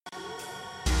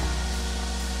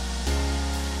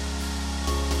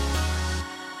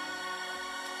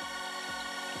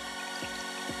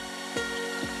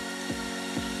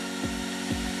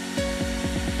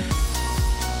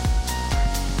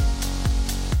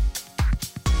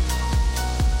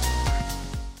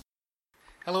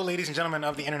Hello, ladies and gentlemen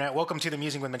of the internet. Welcome to the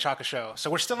Musing with Menchaca show. So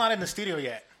we're still not in the studio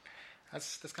yet.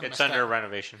 That's kind of It's under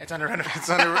renovation. It's under renovation.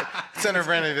 It's under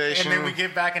renovation. And then we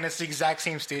get back and it's the exact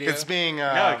same studio. It's being.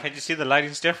 No, can't you see the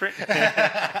lighting's different?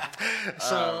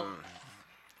 So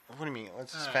What do you mean?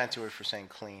 What's this fancy word for saying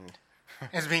cleaned?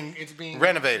 it's being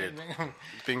Renovated.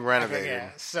 It's being renovated. Okay, yeah.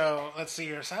 So let's see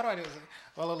here. So how do I do this?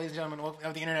 Well, hello, ladies and gentlemen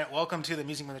of the internet. Welcome to the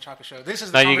Musing with Menchaca show. This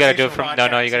is the You gotta do it from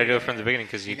conversational you gotta podcast. do it from the beginning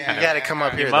because you Yeah. kind You got of to come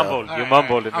up here. mumbled. All You right,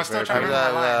 mumbled all right. in I the was still very trying to beginning.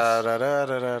 remember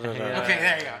my lines. Okay,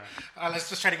 there you go. Let's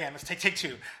just try it again. Let's take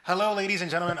two. Hello, ladies and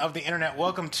gentlemen of the internet.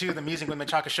 Welcome to the Musing with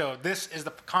Menchaca show. This is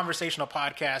the conversational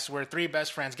podcast where three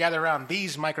best friends gather around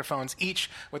these microphones, each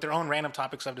with their own random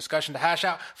topics of discussion to hash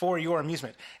out for your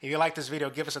amusement. If you like this video,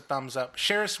 give us a thumbs up,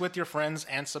 share us with your friends,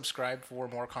 and subscribe for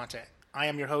more content. I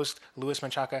am your host, Louis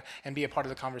Menchaca, and be a part of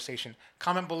the conversation.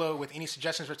 Comment below with any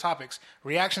suggestions for topics,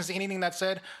 reactions to anything that's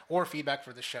said, or feedback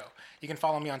for the show. You can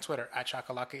follow me on Twitter at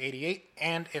Chakalaka88,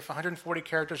 and if 140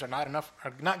 characters are not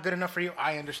good enough for you,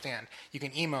 I understand. You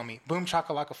can email me,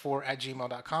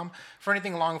 boomchakalaka4@gmail.com, for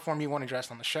anything long form you want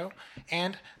addressed on the show.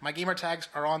 And my gamer tags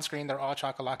are on screen. They're all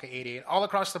Chakalaka88, all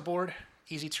across the board,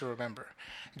 easy to remember.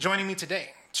 Joining me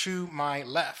today, to my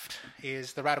left,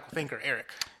 is the radical thinker, Eric.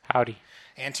 Howdy.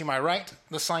 And to my right,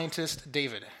 the scientist,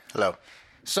 David. Hello.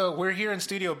 So we're here in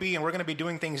Studio B, and we're going to be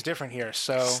doing things different here.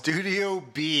 So Studio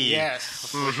B. yes,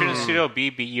 Shouldn't Studio B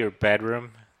be your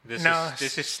bedroom? This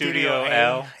is Studio A,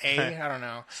 L. I don't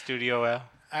know. Studio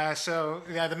L. So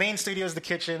yeah, the main studio is the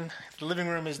kitchen. The living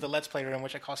room is the Let's Play room,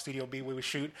 which I call Studio B, where we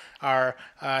shoot our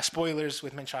spoilers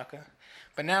with Menchaca.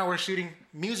 But now we're shooting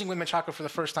Musing with Menchaca for the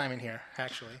first time in here,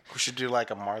 actually. We should do like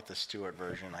a Martha Stewart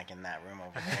version, like in that room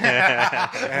over there.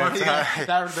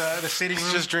 The sitting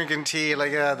room. Just drinking tea,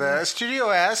 like the Studio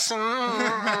S.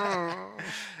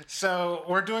 So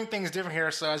we're doing things different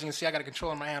here. So as you can see, I got a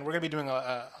controller in my hand. We're going to be doing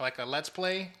a Let's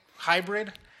Play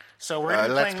hybrid. So we're going to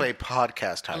be Let's Play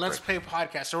podcast hybrid. Let's Play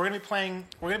podcast. So we're going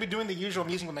to be doing the usual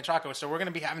Musing with Menchaca. So we're going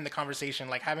to be having the conversation,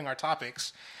 like having our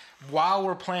topics, while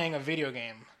we're playing a video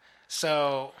game.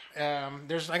 So I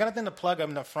got nothing to plug up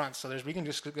in the front, so we can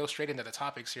just go straight into the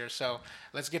topics here. So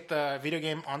let's get the video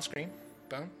game on screen.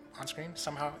 Boom, on screen.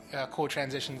 Somehow, cool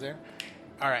transitions there.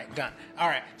 All right, done. All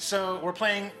right, so we're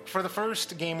playing, for the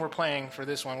first game we're playing for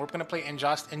this one, we're going to play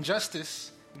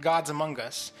Injustice Gods Among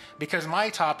Us, because my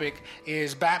topic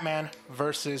is Batman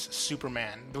versus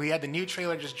Superman. We had the new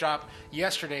trailer just drop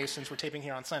yesterday, since we're taping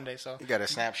here on Sunday. So You got a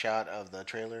snapshot of the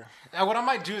trailer? what I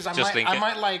might do is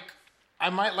I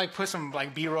might put some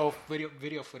like B-roll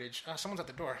video footage. Someone's at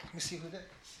the door. Let me see who that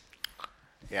is.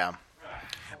 Yeah.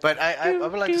 But I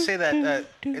would like to say that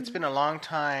it's been a long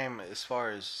time as far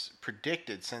as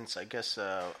predicted since, I guess,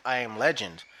 I Am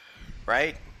Legend,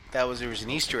 right? There was an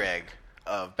Easter egg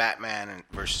of Batman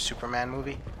versus Superman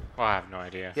movie. Well, I have no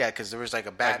idea. Yeah, because there was like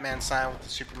a Batman sign with the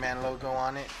Superman logo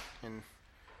on it, and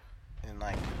in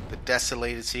like the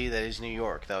desolated city that is New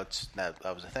York. That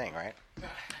was a thing, right?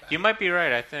 You might be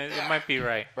right. I think it might be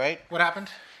right. Right? What happened?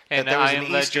 And That there was I an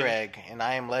Am Easter Legend. egg in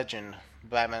I Am Legend,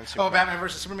 Batman Superman. Oh, Batman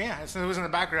versus Superman. Yeah, it was in the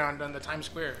background on the Times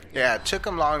Square. Yeah, it took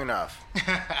them long enough.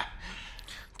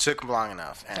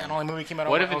 That And only movie came out.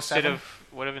 What in if instead 07?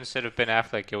 of Ben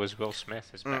Affleck, it was Will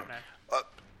Smith as Batman?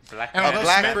 Black And Batman.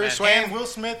 Black Bruce Wayne? And Will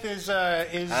Smith is I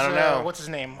don't know. what's his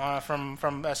name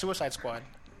from Suicide Squad.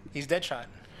 He's Deadshot.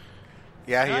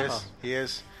 yeah, Oh. he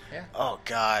is. Yeah. Oh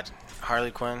God,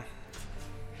 Harley Quinn.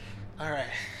 All right,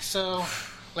 so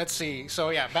let's see.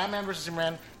 So yeah, Batman versus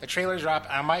Superman. The trailer dropped.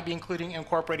 I might be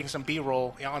incorporating some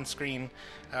B-roll on screen.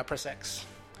 Press X.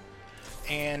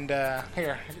 And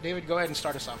here, David, go ahead and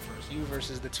start us off first. You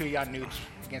versus the two y'all noobs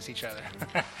against each other.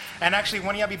 And actually,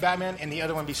 one of y'all be Batman and the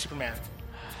other one be Superman.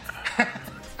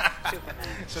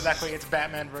 So that way, it's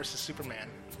Batman versus Superman.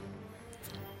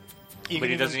 But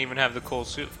he doesn't even have the cool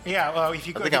suit. Yeah, well, if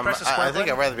you press the square I think button,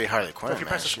 I'd rather be Harley Quinn. if you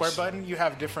press man. the square She's- button, you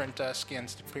have different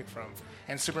skins to pick from,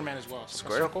 and Superman as well. So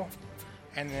Square? circle,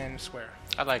 and then square.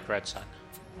 I like Red Sun.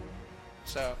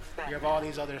 So you have all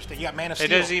these other. You got Man of It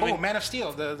Steel. doesn't even- Oh, Man of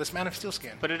Steel. This Man of Steel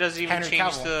skin. But it doesn't even Henry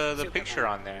change Cavill. the picture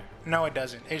on there. No, it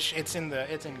doesn't. It's in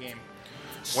game.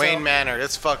 Wayne Manor.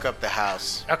 Let's fuck up the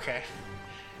house. Okay.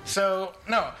 So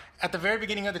no, at the very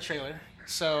beginning of the trailer,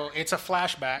 so it's a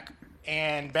flashback,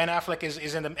 and Ben Affleck is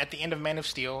at the end of Man of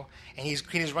Steel, and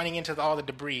he's running into all the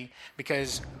debris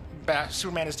because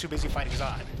Superman is too busy fighting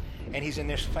Zod, and he's in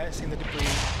there seeing the debris,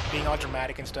 being all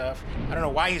dramatic and stuff. I don't know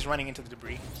why he's running into the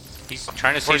debris. He's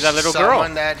trying to For save that little girl.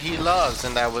 someone that he loves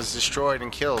and that was destroyed and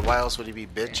killed. Why else would he be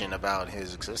bitching about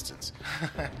his existence?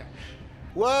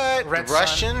 What? Red The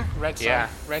Russian? Sun, Red Sun, Yeah.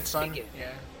 Red Sun. Yeah.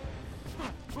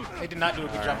 They did not do a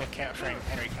good job of capturing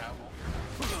Henry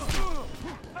Cavill.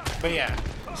 But yeah,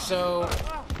 so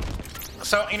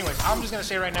anyways, I'm just gonna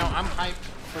say right now, I'm hyped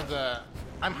for the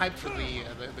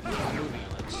movie.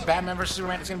 Batman vs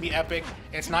Superman. It's gonna be epic.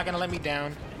 It's not gonna let me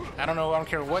down. I don't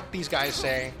care what these guys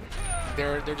say.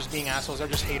 They're just being assholes. They're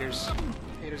just haters.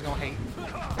 Haters gonna hate.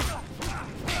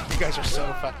 You guys are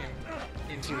so fucking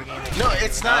into the game. No,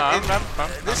 it's not. I'm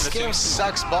This listening. game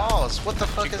sucks balls. What the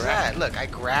fuck You is grabbed that? Look, I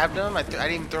grabbed him. I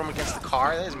didn't even throw him against the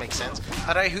car. That doesn't make sense.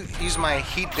 How did I use my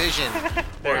heat vision?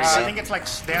 I think it's like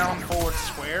down, forward,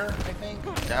 square. I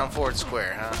think. Down, forward,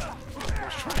 square, huh?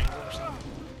 There's triangle or something.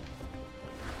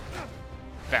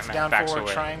 Batman Down, backs forward,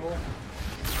 away. triangle.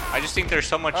 I just think there's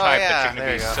so much Oh, hype yeah, that you're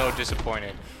there gonna be you go. so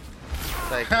disappointed.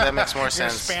 Like that makes more You're gonna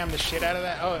sense. spam the shit out of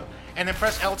that. Oh, and then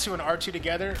press L2 and R2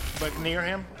 together, but near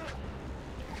him.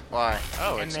 Why?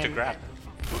 Oh, And it's then- to grab.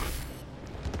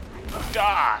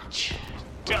 Dodge!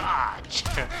 Dodge!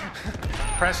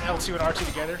 Press L2 and R2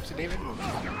 together, so David.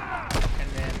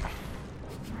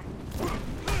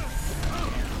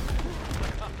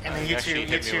 And then you Actually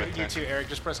hit me with that. too, Eric.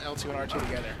 Just press L2 and R2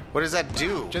 together. What does that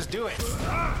do? Just do it.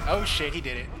 Oh shit, he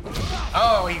did it.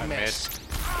 Oh, he I missed.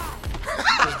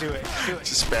 Just do it. Do it.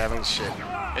 Just spamming shit.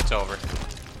 It's over.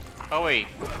 Oh wait.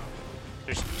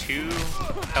 There's 2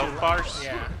 health bars?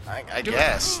 Yeah. I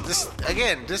guess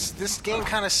this game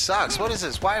kind of sucks. What is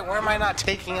this? Why am I not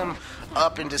taking him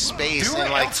up into space Do it.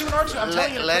 and like L2 and R2. I'm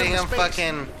telling you to letting put him him in space.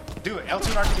 fucking? Do it. L2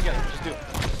 and R2 together. Just do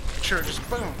it. Sure. Just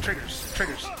boom. Triggers.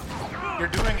 Triggers. You're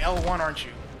doing L1, aren't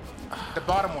you? The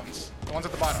bottom ones. The ones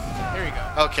at the bottom. There you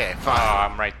go. Okay, Oh,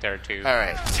 fine. I'm right there too. All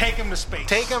right. Take him to space.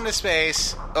 Take him to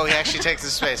space. Oh, he actually takes him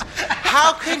to space.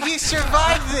 How could he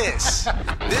survive this?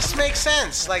 This makes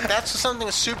sense. Like that's something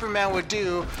a Superman would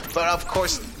do, but of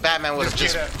course Batman would have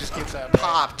Just just get up. Just gets up.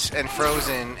 popped and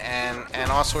frozen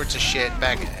and all sorts of shit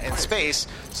back in space.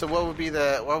 So what would be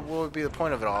the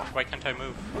point of it all? Why can't I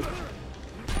move?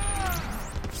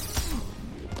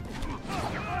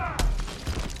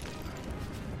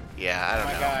 Yeah, I don't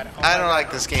my know. God. Oh I my don't God.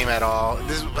 like this game at all.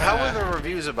 How were the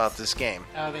reviews about this game?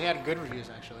 They had good reviews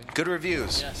actually. Good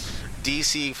reviews. Yes.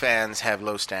 DC fans have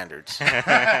low standards.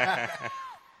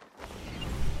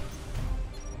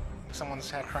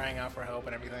 Someone's had crying out for help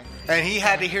and everything. And he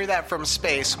had to hear that from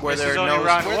space where This there's is only no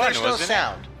round where one, there's no wasn't it?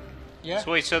 sound. Yeah.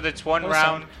 So wait, so that's one No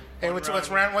round. sound. Hey, what's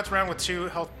round with 2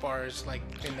 health bars like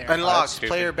in there? Unlocked stupid.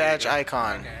 player badge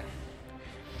icon. Okay.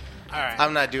 All right.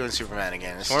 I'm not doing Superman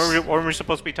again. It's Were we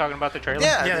supposed to be talking about the trailer?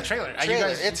 Yeah, the trailer. You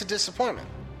guys- It's a disappointment.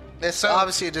 It's So-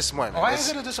 obviously a disappointment. Why It's-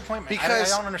 is it a disappointment?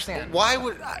 Because I don't understand. Why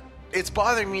would it's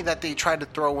bothering me that they tried to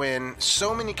throw in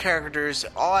so many characters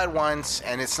all at once,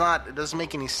 and it doesn't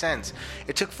make any sense.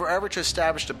 It took forever to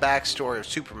establish the backstory of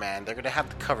Superman. They're gonna have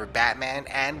to cover Batman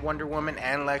and Wonder Woman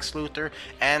and Lex Luthor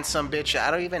and some bitch. I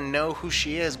don't even know who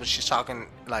she is, but she's talking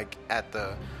like at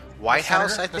the White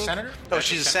House. senator? I The think. senator? Oh, That's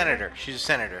she's the a senator. She's a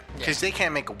senator because they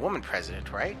can't make a woman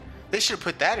president, right? They should have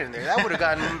put that in there. That would have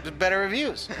gotten better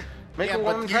reviews. Make Yeah, a but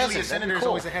woman usually a president. senator That'd is be cool.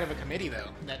 always the head of a committee, though,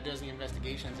 that does the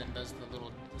investigations and does the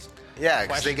little. Yeah,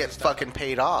 because they questions get and stuff. fucking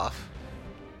paid off.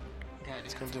 Yeah,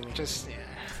 just continue. Just yeah.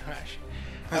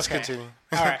 Let's Okay. continue.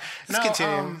 All right. Let's No,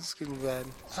 continue. Let's get bad.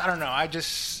 I don't know. I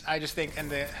just think,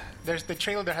 and there's the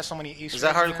trailer that has so many Easter. Is that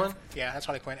eggs Harley in there. Quinn? Yeah, that's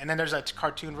Harley Quinn. And then there's a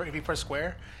cartoon. If you press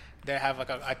square, they have like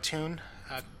a tune.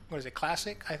 What is it?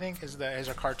 Classic, I think, is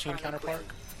our cartoon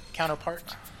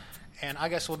counterpart. And I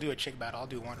guess we'll do a chick battle. I'll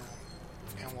do Wonder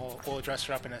Woman, and we'll dress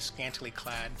her up in a scantily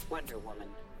clad. Wonder Woman.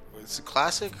 It's a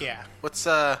classic. Yeah, What's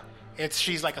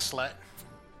she's like a slut.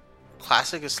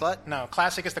 classic? A slut? No,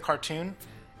 classic is the cartoon.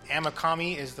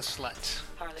 Amakami is the slut.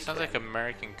 Harley Sounds like Quinn.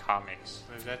 American comics.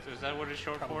 Is that what it's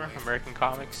short Probably. for? American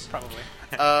comics? Probably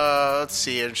Let's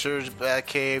see. Insurance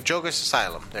Batcave, Joker's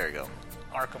Asylum. There you go.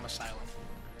 Arkham Asylum.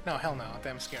 No, hell no.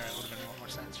 Them Mascara would have been more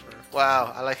sense for.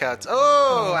 Wow, I like how it's.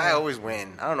 Oh, I always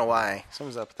win. I don't know why.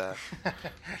 Something's up with that.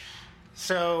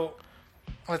 So,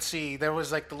 let's see. There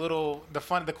was like the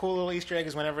cool little Easter egg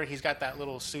is whenever he's got that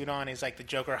little suit on, he's like the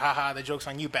Joker. Haha, the joke's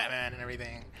on you, Batman, and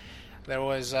everything. There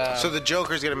was So the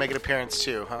Joker's gonna make an appearance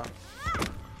too, huh?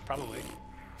 probably.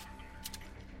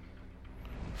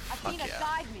 Athena, yeah.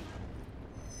 guide me.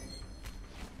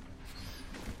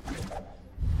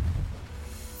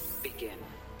 Begin.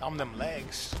 Them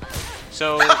legs.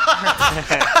 So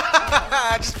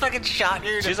I just fucking shot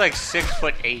you. she's like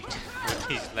 6'8" with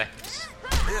these legs.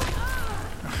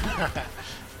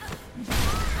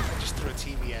 Just threw a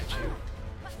TV at you.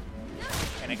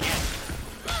 And again.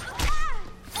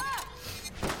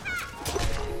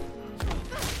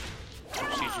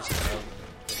 She just throw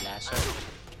the lasso.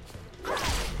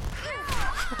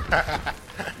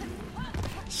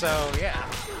 So yeah,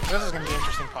 this is gonna be an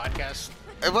interesting podcast.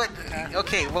 What?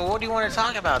 Okay, well, what do you want to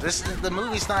talk about? The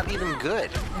movie's not even good.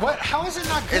 What? How is it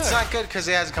not good? It's not good because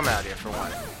it hasn't come out yet, for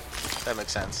one. That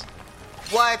makes sense.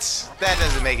 What? That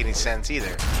doesn't make any sense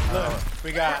either. Look,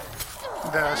 we got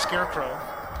the Scarecrow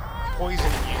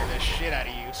poisoning you the shit out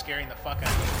of you, scaring the fuck out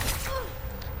of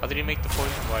How did he make the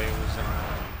poison while he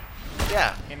was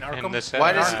Yeah. you. In Arkham? in the set?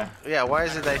 Why does? Yeah. Why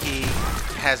is it that he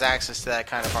has access to that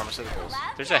kind of pharmaceuticals?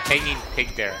 There's a hanging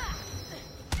pig there.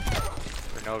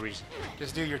 For no reason.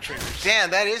 Just do your triggers. Damn,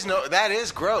 that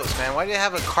is gross, man. Why do you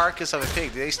have a carcass of a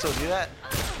pig? Do they still do that?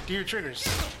 Do your triggers.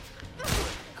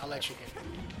 I'll let you get it.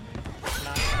 If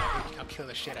not, I'll kill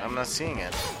the shit out of I'm you. not seeing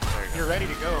it. You're ready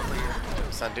to go for your...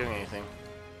 It's not doing anything.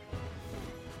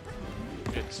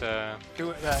 It's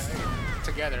Do it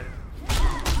together.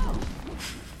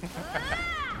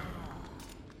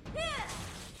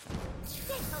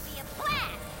 This'll be a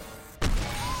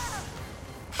blast.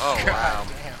 Oh wow.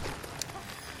 Damn.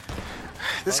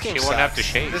 This game you sucks. won't have to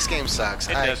shave. This game sucks.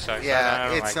 It does suck. I Yeah,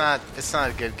 don't it's like not. It's not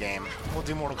a good game. We'll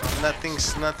do Mortal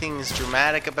Kombat. Nothing's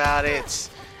dramatic about it.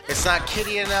 It's not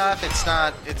kiddie enough. It's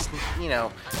not. It's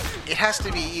it has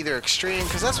to be either extreme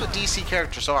because that's what DC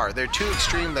characters are. They're too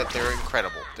extreme that they're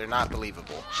incredible. They're not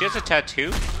believable. She has a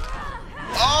tattoo.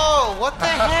 Oh, what the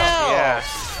hell? Yeah.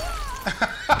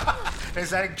 Is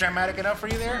that dramatic enough for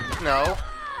you there? No.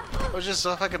 It was just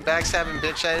a fucking backstabbing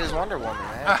bitch that is Wonder Woman,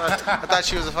 man. I thought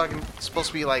she was a fucking supposed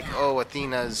to be like,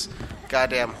 Athena's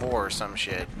goddamn whore or some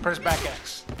shit. Press back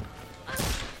X.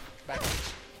 Back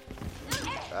X.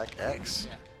 Back X.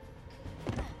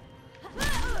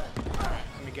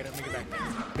 Let me get back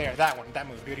there. There, that one. That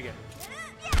move. Do it again.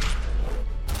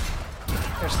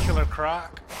 There's Killer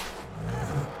Croc.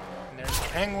 And there's the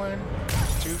Penguin,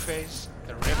 Two-Face,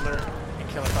 the Riddler, and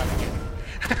Killer Croc again.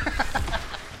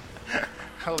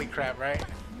 Holy crap, right?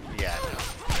 Yeah,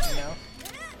 I know.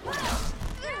 You know?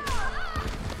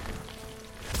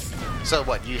 So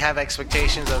what? You have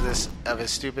expectations of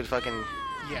his stupid fucking?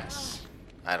 Yes.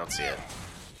 I don't see it.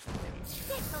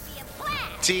 This'll be a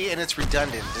blast. See, and it's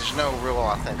redundant. There's no real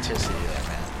authenticity there,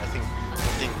 man.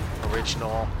 Nothing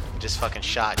original. Just fucking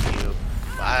shot you.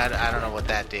 I don't know what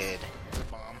that did. It's a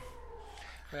bomb.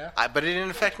 Yeah? But it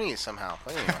didn't affect me somehow.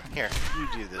 But anyway, here, you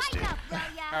do this, dude.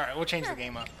 Alright, we'll change the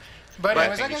game up. But I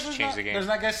anyways, think I you guess should there's change not, the game. there's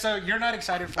not, I guess, so you're not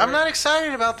excited for I'm it? not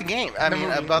excited about the game. I mean,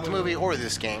 movie, about the the movie or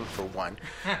this game for one.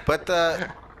 But the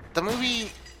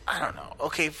movie, I don't know.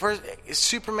 Okay, first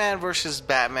Superman versus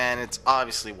Batman. It's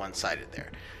obviously one-sided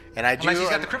there, and I do. Unless he's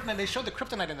got the kryptonite. They showed the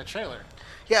kryptonite in the trailer.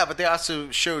 Yeah, but they also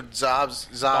showed Zod's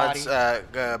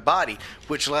body,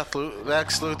 which Lex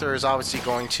Luthor is obviously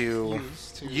going to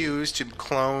use to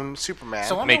clone Superman.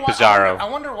 So I wonder Make why, Bizarro. I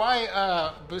wonder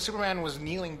why Superman was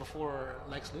kneeling before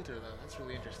Lex Luthor, though. That's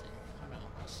really interesting. I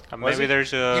don't know. Maybe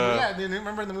there's a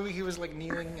Remember in the movie he was like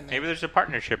kneeling? And maybe there's a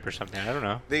partnership or something. I don't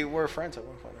know. They were friends at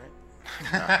one point,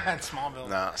 right? in Smallville.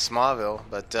 No, Smallville.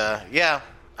 But yeah,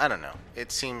 I don't know.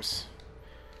 It seems.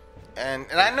 And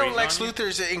I know freeze Lex on you?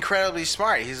 Luthor's incredibly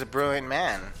smart. He's a brilliant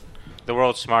man. The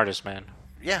world's smartest man.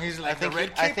 Yeah, He's like I think the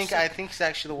red I capes. think he's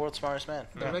actually the world's smartest man.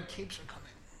 The red capes are coming.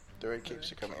 The red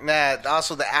capes are coming. Nah,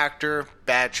 also the actor,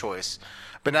 bad choice,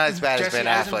 but not as bad Jesse as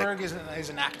Ben Affleck. Eisenberg is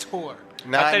an actor.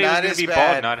 Not, thought he was not gonna as be bald,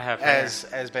 bad not have hair.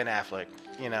 as Ben Affleck.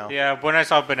 You know, Yeah, when I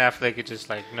saw Ben Affleck, it just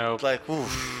like nope. like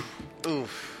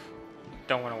oof.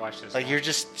 Don't want to watch this. Like you're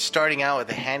just starting out with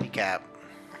a handicap.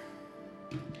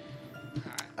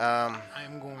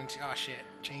 I'm going to. Oh shit!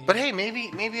 Change. But it. hey,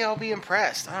 maybe I'll be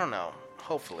impressed. I don't know.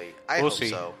 Hopefully, I We'll hope see.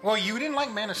 so. Well, you didn't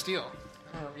like Man of Steel.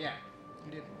 Yeah,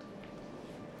 you didn't.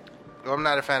 Well, I'm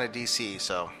not a fan of DC,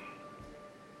 so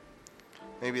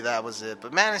maybe that was it.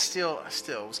 But Man of Steel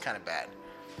still was kind of bad.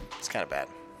 It's kind of bad.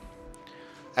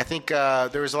 I think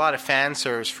there was a lot of fan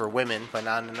service for women, but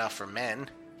not enough for men.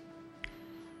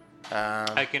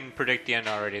 I can predict the end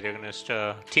already. They're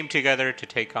gonna team together to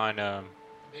take on.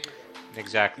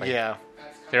 Exactly. Yeah.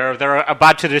 They're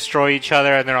about to destroy each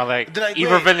other, and they're all like, They're like,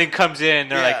 evil wait. villain comes in.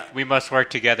 They're Yeah. like, we must work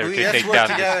together to Let's take work down.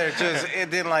 together. Just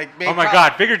and then like Oh my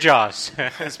God, bigger jaws.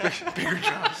 bigger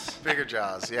jaws. Bigger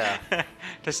jaws. Yeah.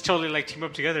 That's totally like team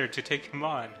up together to take him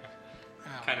on,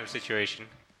 kind of situation.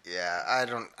 Yeah. I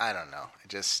don't know. It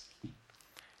just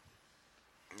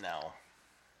no.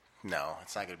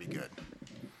 It's not gonna be good.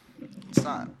 It's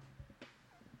not.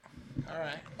 All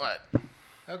right. What?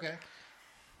 Okay.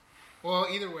 Well,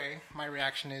 either way, my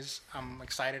reaction is I'm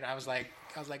excited. I was like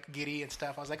giddy and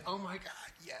stuff. I was like, oh my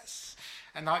god, yes.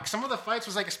 And like some of the fights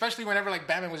was like, especially whenever like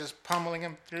Batman was just pummeling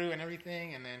him through and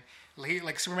everything, and then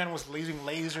like Superman was using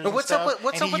lasers. But what's and up stuff, with-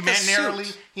 what's and up with the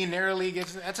suit? He narrowly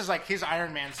gets. That's just like his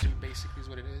Iron Man suit, basically, is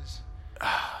what it is.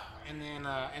 And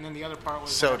then the other part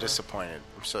was So whatever. disappointed.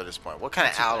 I'm so disappointed. What kind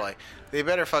of alloy? They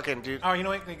better fucking do Oh, you know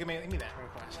what? Give me that real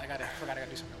fast. I forgot I gotta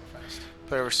do something real fast.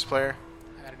 player versus player.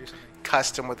 I gotta do something.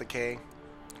 Custom with a K.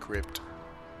 Crypt.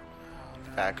 Oh,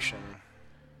 no. Faction.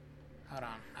 Hold on.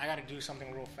 I gotta do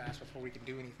something real fast before we can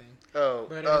do anything. Oh,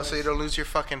 But so anyways. you don't lose your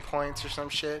fucking points or some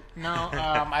shit? No,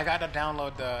 I gotta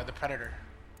download the Predator.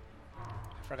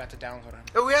 I forgot to download him.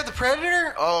 Oh, we have the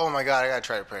Predator? Oh my god, I gotta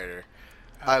try the Predator.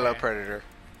 I love Predator.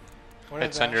 What is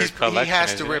It's that? under- He collection, has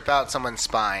to isn't rip out someone's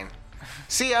spine.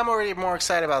 See, I'm already more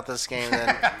excited about this game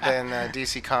than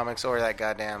DC Comics or that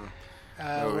goddamn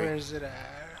movie. Where is it at?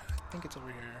 I think it's over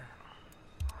here.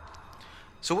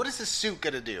 So what is this suit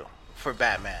gonna do for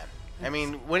Batman? I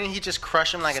mean, wouldn't he just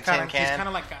crush him like a tin He's can? kind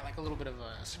of like got like a little bit of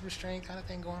a super strength kind of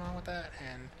thing going on with that,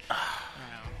 and you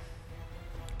know.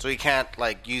 So he can't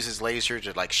like use his laser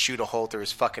to like shoot a hole through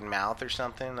his fucking mouth or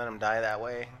something, let him die that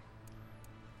way?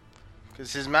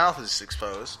 Because his mouth is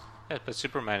exposed. Yeah, but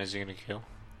Superman isn't gonna kill.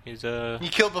 He's a He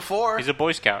killed before. he's a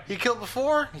Boy Scout. He killed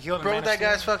before. He killed a Broke Man of that Steel.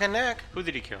 guy's fucking neck. Who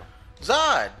did he kill?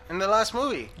 Zod in the last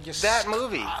movie. Just That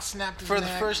movie. snapped his For the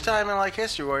neck. first time in like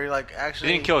history where he like He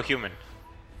actually didn't kill a human.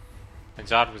 And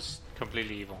Zod was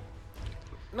completely evil.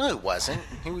 No, he wasn't.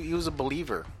 He was a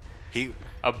believer. He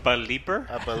A believer?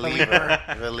 a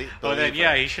believer. Well then,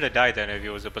 yeah, he should have died then if he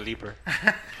was a believer.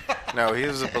 No, he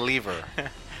was a believer.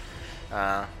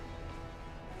 But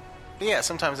yeah,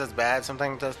 sometimes that's bad.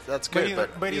 Sometimes that's good.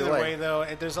 But either way, though,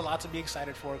 there's a lot to be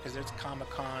excited for because there's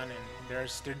Comic-Con and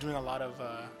they're doing a lot of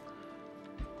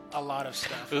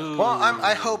stuff. Ooh. Well,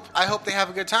 I hope they have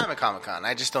a good time at Comic-Con.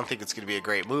 I just don't think it's going to be a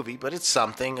great movie, but it's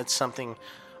something. It's something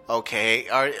okay.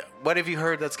 What have you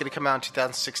heard that's going to come out in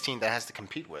 2016 that has to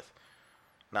compete with?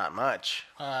 Not much.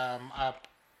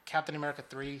 Captain America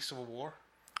 3: Civil War.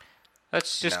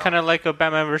 That's just No. kind of like a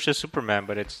Batman versus Superman,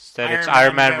 but it's Iron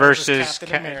Iron Man Man versus versus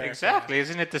Captain America. Exactly,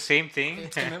 isn't it the same thing?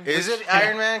 Is it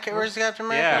Iron Man versus Captain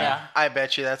America? Yeah. I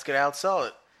bet you that's going to outsell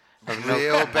it.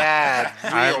 Real bad.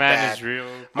 Real Iron Man bad. is real.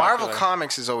 Marvel popular.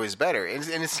 Comics is always better, and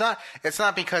it's not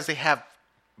because they have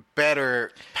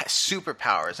better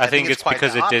superpowers. I think it's quite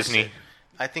because the of opposite. Disney.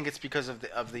 I think it's because of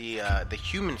the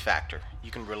human factor. You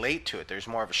can relate to it. There's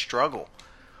more of a struggle.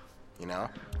 You know,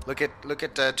 look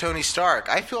at Tony Stark.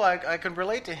 I feel like I can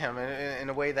relate to him in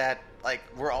a way that like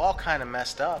we're all kind of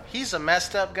messed up. He's a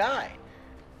messed up guy.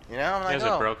 You know, I'm He like, has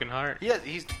a broken heart. Yeah,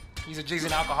 He's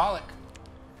an alcoholic.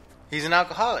 he's an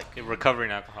alcoholic, A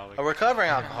recovering alcoholic. a recovering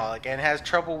alcoholic, and has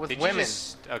trouble with Did women. you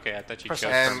just... Okay, I thought you joked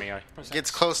Percent. for me. And gets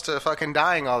close to fucking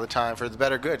dying all the time for the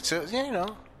better good. So you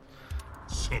know,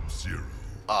 Sub-Zero.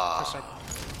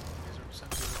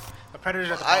 The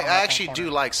Predator's at the I bottom left-hand actually do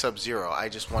corner. like Sub-Zero. I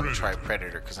just want to try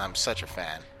Predator because I'm such a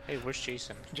fan. Hey, where's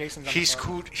Jason? Jason's on He's the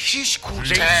front. cool. He's cool.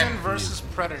 Jason versus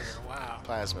Predator. Wow.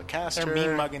 Plasma They're Caster.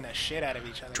 mean mugging the shit out of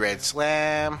each other. Dread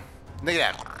Slam. Look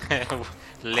at that.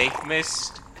 Lake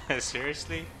Mist?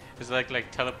 Seriously? It's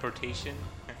like teleportation?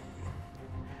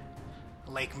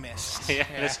 Lake Mist. Yeah,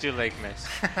 let's do Lake Mist.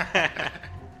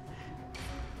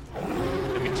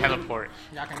 Let me teleport.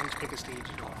 Y'all can each pick a stage.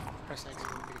 Press X if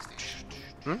you want to pick a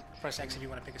stage. Press X if you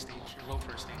want to pick a stage. Or vote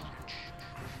for a stage.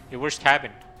 Yeah, where's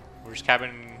Cabin? Where's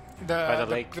Cabin by the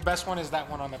lake? The best one is that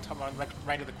one on the top,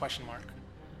 right of the question mark.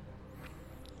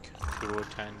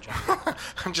 Kurotan Jungle.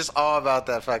 I'm just all about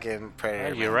that fucking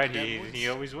Predator. Yeah, you're man. right, he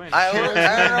always wins. I don't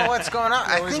know what's going on.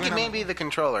 I always think it win may on- be the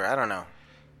controller. I don't know.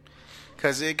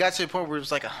 Because it got to the point where it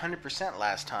was like 100%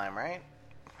 last time, right?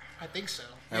 I think so.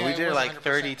 And Yeah, we it did it was like 100%.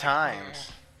 30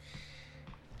 times.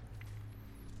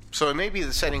 So it may be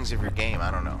the settings of your game. I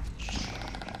don't know.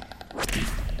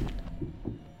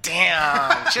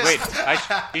 Damn. Just,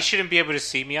 Wait, you shouldn't be able to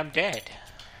see me. I'm dead.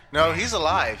 No, he's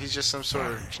alive. He's just some sort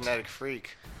of genetic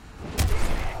freak.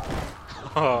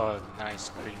 Oh, nice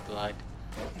green blood.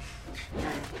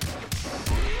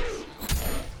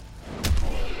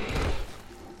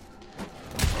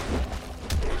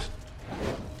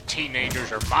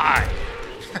 Teenagers are mine.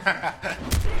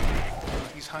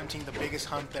 He's hunting the biggest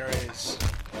hunt there is.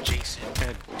 Jason.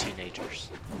 Teenagers.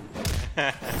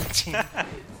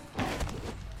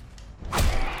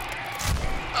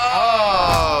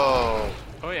 Oh!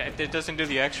 Oh yeah, it doesn't do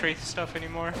the X-ray stuff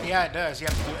anymore. Yeah, it does. You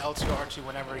have to do L2 or R2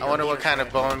 whenever. I wonder what kind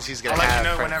of bones he's going I'll to let have.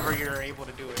 you know for- whenever you're able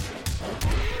to do it.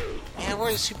 Man, what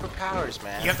are his superpowers,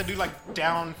 man? You have to do like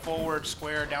down, forward,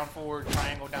 square, down, forward,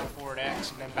 triangle, down, forward,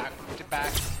 X, and then back to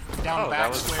back, down, Oh, that back,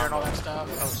 was square, and all that stuff.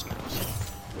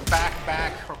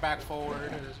 Back, or back,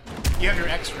 forward. You have your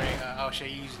X-ray. Oh shit,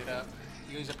 you used it up.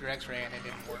 You used up your X-ray and it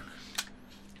didn't work.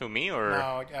 Who, me or?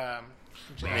 No,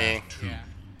 Me. Yeah.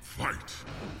 Fight.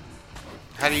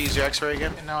 How do you use your X-ray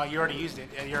again? No, you already used it.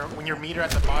 When your meter at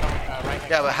the bottom right next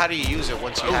Yeah, but how do you use it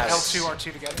once you have... L2,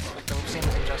 R2 together, like the same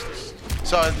as Injustice.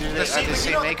 So are the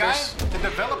same makers? The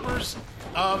developers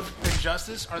of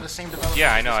Injustice are the same developers.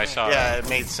 Yeah, I as know. this I game. saw. Yeah, it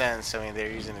made sense. I mean,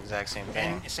 they're using the exact same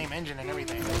thing. And same engine and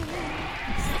everything.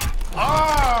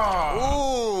 Oh!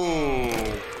 Ooh.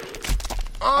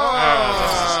 Oh,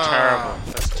 this is terrible.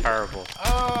 That's terrible.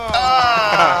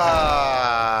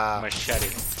 Ah. Machete.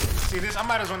 See this? I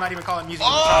might as well not even call it music.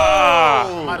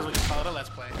 Oh. Might as well just call it a Let's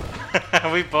Play.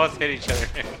 We both hit each other.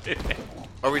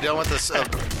 Are we done with this? I'm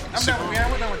done.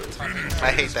 Yeah, we're done with the topic.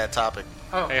 I hate that topic.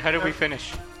 Oh, Hey, how did we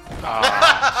finish?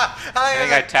 I I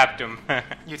think I tapped him.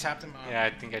 You tapped him. Yeah, I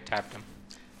think I tapped him.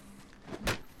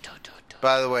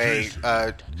 By the way,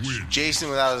 Jason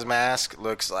without his mask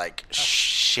looks like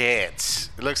shit.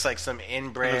 It looks like some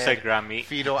inbred, Looks like ground meat.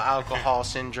 fetal alcohol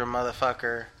syndrome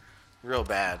motherfucker. Real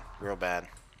bad, real bad.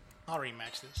 I'll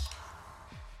rematch this.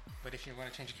 But if you want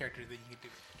to change your character, then you can do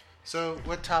it. So,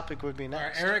 what topic would be All right,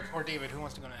 next? Eric or David, who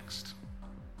wants to go next?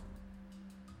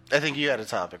 I think you had a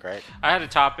topic, right? I had a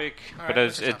topic, All but right,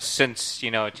 it's what's your topic? since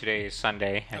today is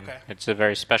Sunday, and Okay. it's a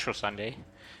very special Sunday.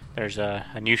 There's a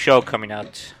new show coming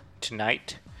out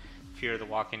tonight, Fear the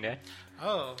Walking Dead.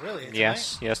 Oh, really?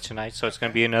 Yes, tonight. So it's going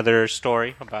to be another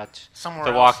story about Somewhere the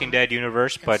else Walking in- Dead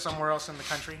universe, But but somewhere else in the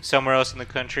country. somewhere else in the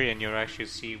country, and you'll actually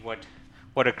see what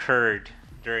occurred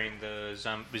during the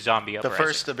zombie The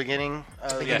uprising. the beginning.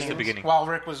 Yes, the beginning. While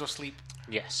Rick was asleep.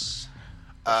 Yes.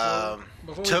 Before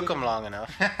we Took do- them long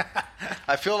enough.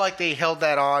 I feel like they held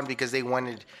that on because they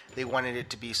wanted it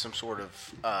to be some sort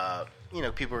of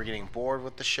people were getting bored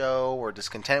with the show or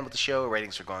discontent with the show.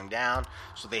 Ratings are going down,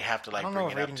 so they have to I don't know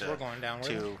bring if it up ratings were going down,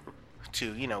 were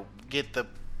to get the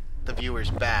viewers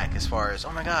back. As far as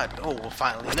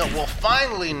we'll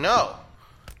finally know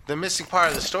the missing part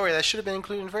of the story that should have been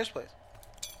included in the first place.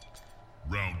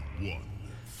 Round 1.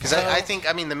 Because I think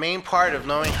the main part of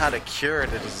knowing how to cure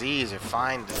the disease or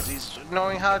find the disease is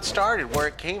knowing how it started, where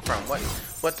it came from,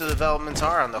 what the developments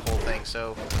are on the whole thing.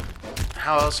 So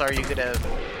how else are you going to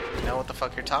know what the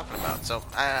fuck you're talking about? So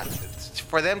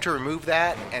for them to remove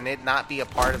that and it not be a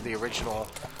part of the original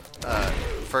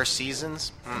first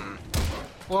seasons,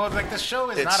 Well, like the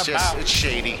show is it's not about. it's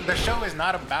shady. The show is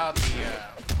not about the.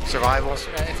 Survival. It's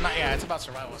not. Yeah, it's about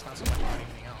survival. It's not so much about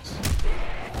anything else.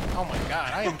 Oh my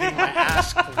god, I am getting my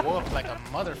ass whooped like a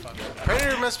motherfucker.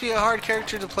 Predator must be a hard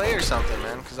character to play or something,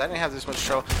 man, because I didn't have this much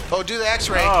trouble. Oh, do the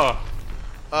X-ray. Oh,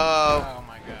 Oh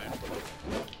my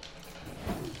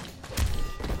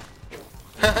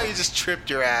god. You just tripped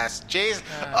your ass. Jason.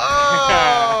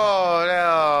 Oh,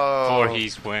 no.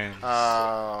 Voorhees wins.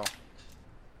 Oh.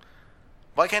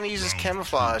 Why can't he use his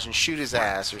camouflage and shoot his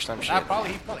ass or some shit? He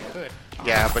probably could.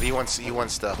 Yeah, but he wants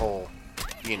the whole,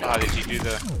 Oh, did you do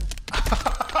the?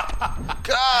 Oh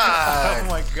God.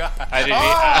 my god. I didn't.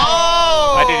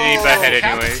 Oh! I didn't eat my head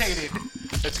anyways.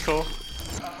 Decapitated. That's cool.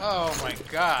 Oh my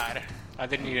god. I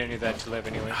didn't need any of that to live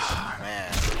anyways. Oh,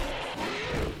 man.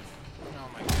 Oh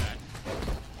my god.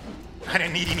 I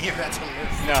didn't need any of that to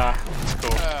live. Nah, it's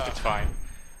cool. It's fine.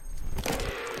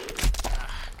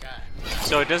 God.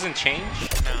 So it doesn't change?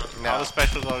 No. All the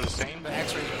specials are the same? The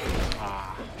X-rays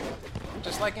are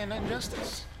just like in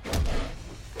Injustice.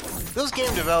 Those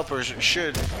game developers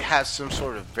should have some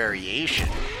sort of variation,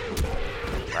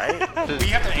 right? But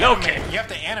you have to No animate. kidding. You have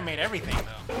to animate everything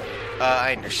though.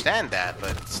 I understand that,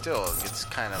 but still, it's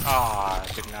kind of... Ah, I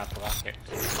did not block it.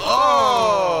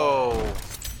 Oh!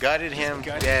 Gutted him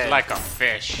Gutted. dead. Like a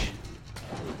fish.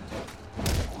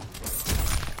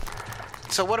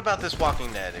 So what about this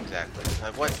Walking Dead exactly?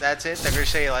 Like, what? That's it? They're gonna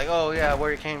say like, oh yeah,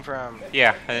 where it came from?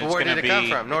 Yeah, and it's Where gonna did it be. come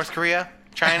from? North Korea?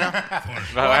 China?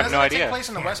 Well, I have doesn't no it take idea. place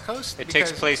in the West Coast? It takes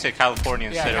Because- place in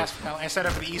California Yeah, instead of instead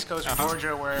of the East Coast or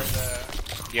Georgia, where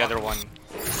the the other one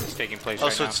is taking place Oh,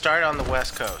 right so now. it started on the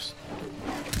West Coast.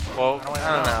 Well,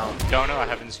 I don't know. don't know. I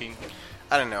haven't seen.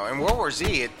 I don't know. In World War Z,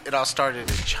 it all started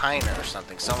in China or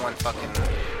something. Someone fucking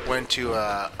went to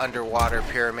a underwater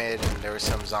pyramid and there was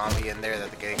some zombie in there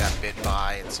that the guy got bit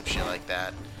by and some shit like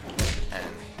that.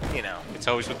 And, It's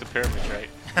always with the pyramids, right?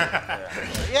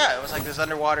 yeah, it was like this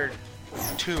underwater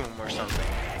tomb or something.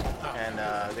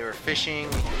 And they were fishing,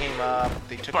 he came up,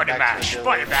 they took it back to the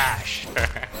village. mash.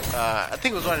 I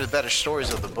think it was one of the better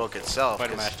stories of the book itself.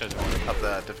 Butter 'cause mash doesn't work. of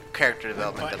the character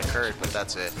development that occurred, but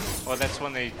that's it. Well, that's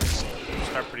when they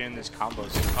start putting in these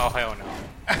combos. Oh hell no!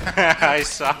 I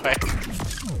saw it.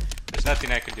 There's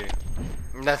nothing I could do.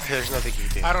 There's nothing you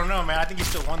did. I don't know, man. I think you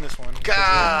still won this one.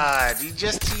 God, you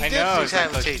I did know, lose it's not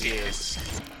advantageous.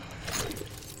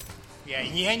 Yeah,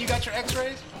 and you got your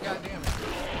X-rays. God damn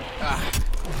it.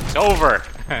 It's over.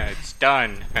 It's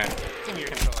done. Give me your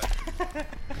controller.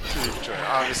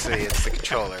 Obviously, it's the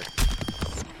controller.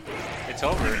 It's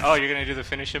over. Oh, you're gonna do the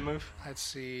finishing move? Let's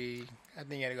see. I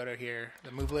think you gotta go to here,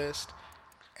 the move list,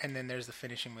 and then there's the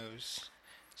finishing moves.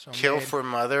 So Kill mid, for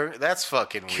mother? That's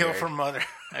fucking weird. kill for mother.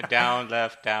 A down,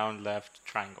 left,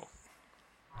 triangle.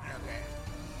 Okay.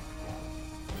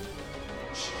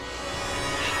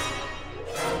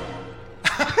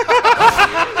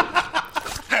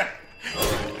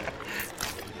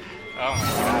 Oh my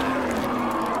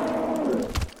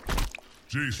god.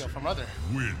 Kill Jason for mother.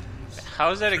 wins.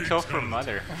 How is that a kill for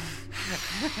mother?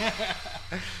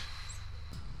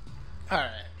 All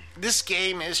right. This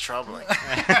game is troubling.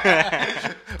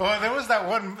 Well, there was that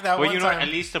one. That Well, one you know, time. at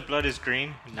least the blood is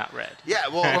green, not red. Yeah,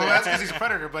 well, Well, that's because he's a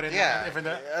predator. But in yeah. if in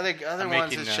the, I think other I'm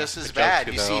ones making, it's just a as joke bad.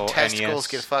 to You the see old testicles NES.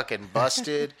 get fucking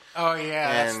busted. oh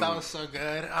yeah, And- that was so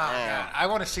good. Oh Yeah. god, I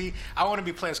want to see. I want to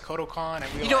be playing as Kodokan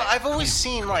and be You know, like, I've always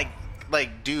seen like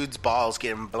dudes' balls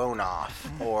getting blown off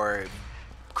or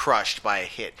crushed by a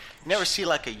hit. You never see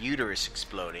like a uterus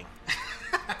exploding.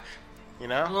 You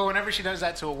know well, whenever she does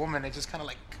that to a woman, it just kind of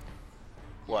like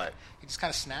what? it just kind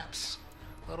of snaps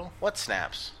a little. What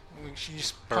snaps? When she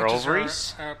just Her punches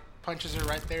ovaries? punches her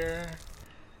right there.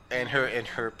 In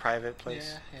her private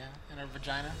place. Yeah, yeah, in her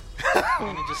vagina,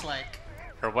 and it just like.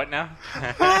 Or what now?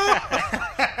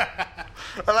 I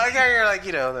like how you're like,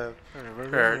 you know,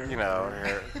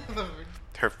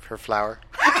 her flower.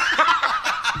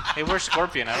 Hey, where's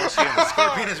Scorpion? I don't see him.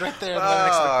 Scorpion is right there.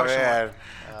 Next to the Oh question mark. man.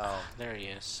 Oh, There he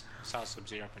is. I saw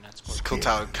Sub-Zero, but not Scorpion.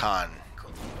 Kotal Khan.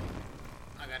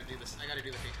 I gotta do this. I gotta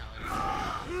do the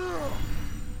fatality.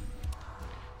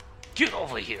 Get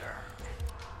over here.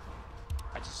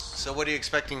 I just... So what are you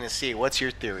expecting to see? What's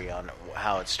your theory on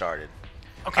how it started?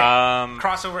 Okay. Um,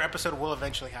 Crossover episode will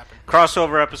eventually happen.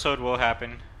 crossover episode will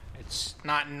happen. It's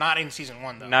Not in season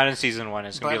 1 though. not in season 1.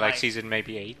 It's going to But, be like like- season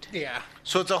maybe 8. Yeah.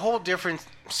 So it's a whole different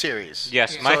series.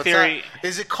 Yes, Yeah. my So it's theory... not-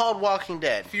 is it called Walking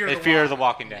Dead? Fear Fear of the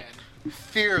Walking Dead.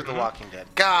 Fear of the Walking Dead.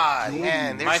 God,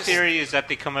 man. there's My just- theory is that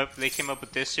they came up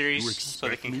with this series so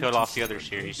they can kill off the other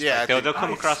series. Yeah, Like, I they'll think-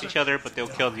 come across each other, but they'll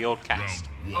kill the old cast.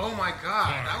 Oh my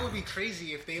god, that would be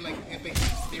crazy if they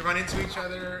run into each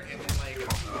other and then like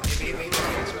if they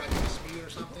transfer like a dispute or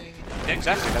something. Yeah,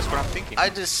 exactly. That's what I'm thinking. I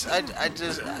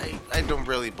don't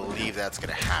really believe that's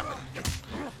gonna happen.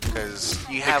 Because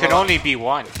you It have could only be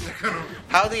one.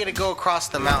 how are they gonna go across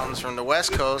the mountains from the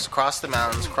west coast, across the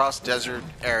mountains, across desert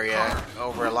area,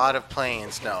 over a lot of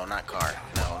plains? No, not car.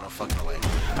 No fucking way.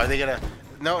 Are they gonna?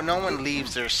 No one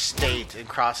leaves their state and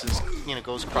crosses.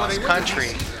 Goes across they would country.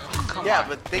 in DC, though. Come Yeah, on.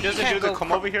 but they He doesn't can't do the go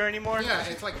come over here anymore? Yeah,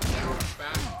 it's like down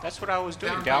back. That's what I was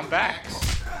doing. Down back.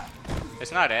 X,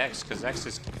 It's not X, because X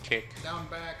is kick. down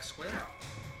back square.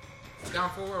 Down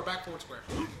forward or back forward square.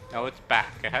 No, it's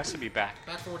back. It has to be back.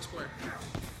 Back forward square.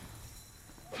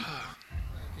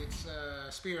 It's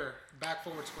spear. Back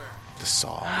forward square. The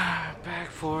saw. Back,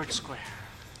 forward, square.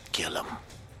 Kill him.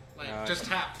 Like just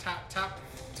tap back.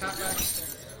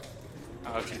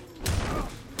 Okay.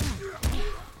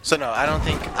 So no, I don't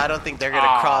think they're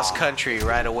gonna cross country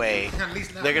right away. At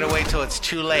least not. They're gonna wait till it's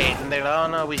too late, and they're like,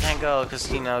 "Oh no, we can't go because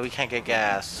we can't get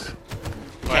gas.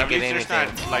 Well, Can't at get least there's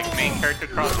anything." not like main character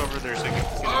crossover. There's like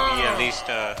gonna be at least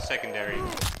secondary.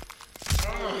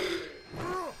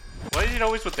 Why is it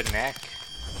always with the neck?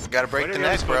 Gotta break Why the do they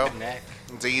always neck, go bro. with the neck?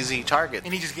 It's an easy target.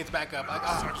 And he just gets back up like, oh,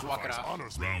 I'll just walk it off.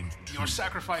 Round Your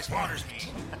sacrifice honors me.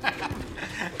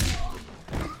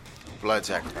 Blood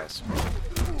sacrifice.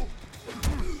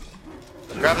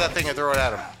 Grab that thing and throw it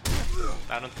at him.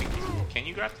 I don't think can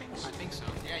you grab things? I think so.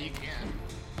 Yeah, you can.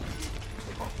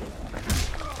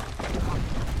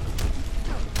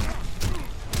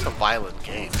 It's a violent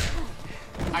game.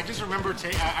 I just remember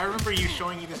I remember you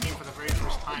showing me this game for the very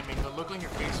first time, and the look on your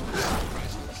face was so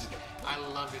priceless. I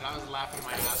loved it. I was laughing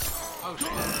my ass off. Oh shit!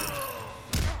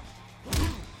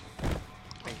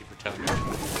 Thank you for telling me.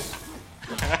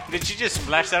 Did you just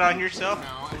splash that on yourself?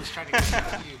 No, I was trying to get it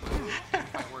to you, but it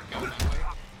didn't quite work out that way.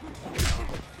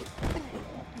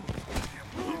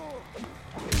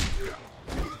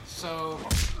 So,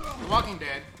 The Walking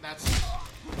Dead. That's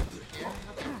yeah.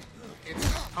 Okay. It's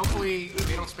hopefully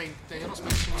they don't spend too much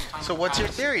time. So with what's your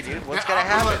past. theory, dude? What's They're- gonna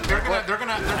happen? They're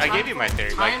gonna. I gave you my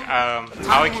theory. Like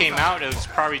how it came out, it was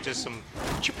probably just some.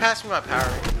 Did you pass me my Power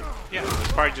Ranger? Yeah, it was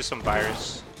probably just some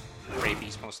virus,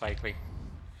 rabies most likely.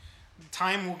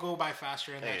 Time will go by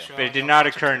faster in that Yeah. show. But it did They'll not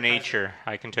catch up occur to in the present. nature.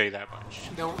 I can tell you that much.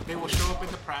 They will show up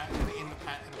in the present real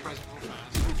fast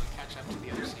and catch up to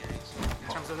the other series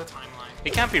in terms of the timeline.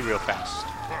 It can't be real fast.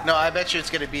 No, I bet you it's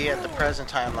gonna be at the present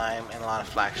timeline and a lot of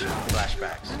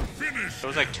flashbacks. It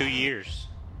was like 2 years.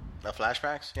 The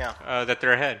flashbacks? Yeah. That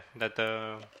they're ahead. That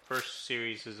the first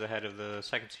series is ahead of the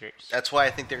second series. That's why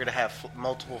I think they're going to have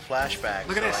multiple flashbacks.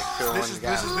 Look at to, this. like, fill This in is the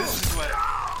this gaps. is this is what.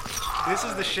 This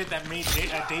is the shit that made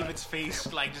David's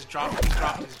face like just drop. He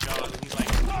dropped his jaws and he's like,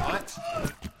 "What?"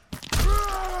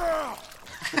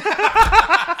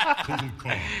 Total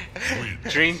Khan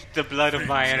wins. Drink the blood of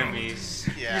my enemies.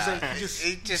 Yeah. He's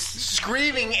like, just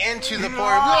screaming into the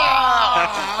board.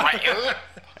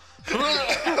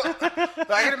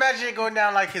 I can imagine it going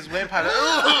down like his windpipe.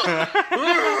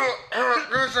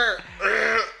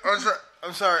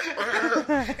 I'm sorry.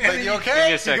 But you okay? Give me a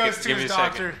He second. goes to Give me his a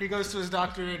doctor. second. He goes to his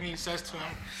doctor and he says to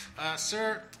him,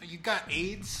 "Sir, you got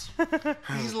AIDS."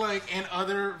 He's like, and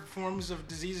other forms of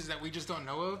diseases that we just don't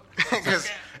know of. Because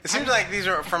it seems like these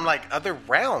are from like other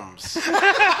realms,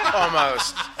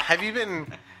 almost. Have you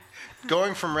been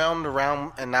going from realm to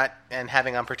realm and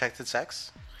having unprotected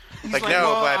sex? Like, like,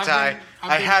 no, well, but I've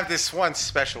I been- have this one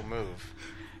special move.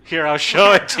 Here, I'll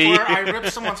show it to you. Where I rip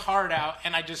someone's heart out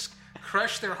and I just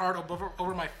crush their heart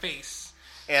over my face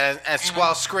And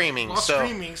while screaming, while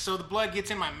screaming, so the blood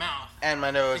gets in my mouth. and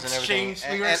my nose and everything,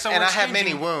 Exchange- and I have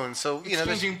many exchanging- wounds, so you know.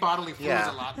 Exchanging bodily fluids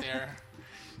yeah. a lot there.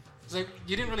 It's like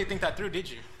you didn't really think that through, did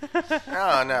you?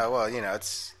 Oh no, well you know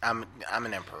I'm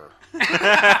an emperor,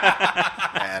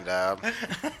 and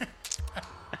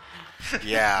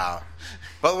yeah.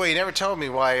 By the way, you never told me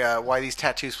why these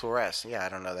tattoos fluoresce. Yeah, I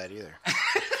don't know that either.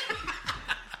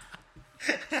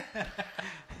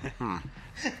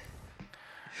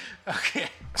 Okay.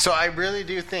 So I really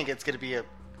do think it's going to be a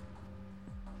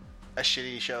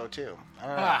shitty show too. I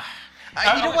don't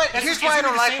know. You know what? It's- Here's it's why I gonna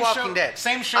don't be the like same Walking show- Dead.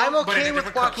 same show, I'm but in a okay with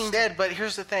different Walking coast. Dead, but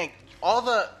here's the thing: all of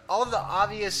the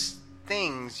obvious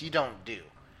things you don't do.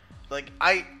 Like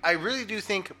I really do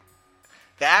think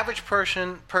the average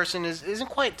person isn't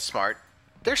quite smart.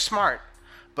 They're smart,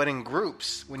 but in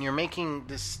groups, when you're making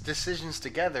decisions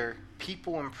together,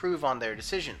 people improve on their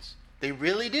decisions. They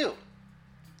really do.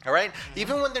 All right?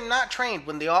 Even when they're not trained,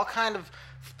 when they all kind of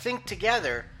think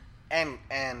together and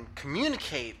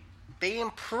communicate, they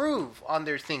improve on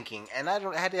their thinking. And I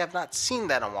have not seen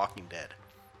that on Walking Dead.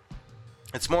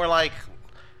 It's more like,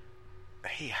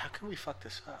 hey, how can we fuck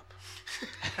this up?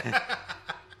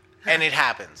 And it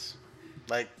happens.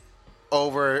 Like,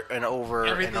 over and over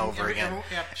Everything- and over every- again. every-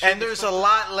 yeah, shit And there's a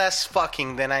lot less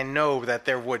fucking than I know that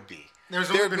there would be. There's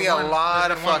only There'd been be a one- lot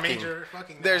there's of been one fucking. major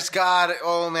fucking now. There's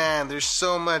oh man, there's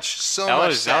so much That much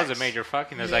was sex. a major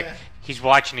fucking. It was Yeah. like he's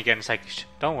watching again. It's like, "Shh,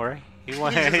 don't worry. He just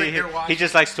like there he watching.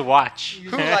 just likes to watch.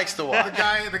 Who likes to The watch?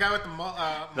 guy with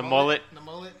the mullet. The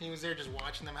mullet. He was there just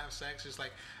watching them have sex. Just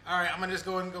like, all right, I'm gonna just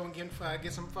go and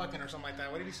get some fucking or something like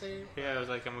that. What did he say? Yeah, I was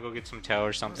like, I'm gonna go get some toe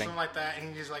or something. Something like that. And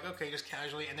he's just like, okay, just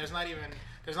casually. And there's not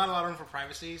a lot of room for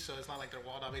privacy, so it's not like they're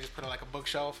walled off. They just put like a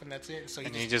bookshelf and that's it. So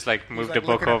And he just like he's, moved like, the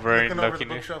book looking over and looking over looking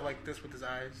the at. bookshelf like this with his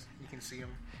eyes. You can see him.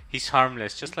 He's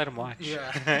harmless. Just let him watch.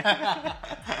 Yeah,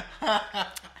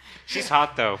 She's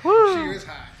hot though. she was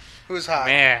hot. Who's hot?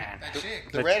 Man. That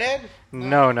chick. The redhead?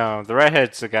 No. The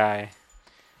redhead's the guy.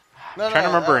 No, Trying to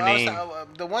remember her I was- name.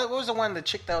 the one. What was the one? The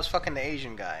chick that was fucking the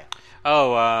Asian guy.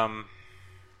 Oh,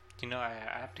 you know, I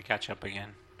have to catch up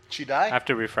again. She I died. have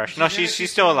to refresh. No,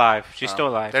 she's still alive. She's still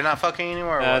alive. They're not fucking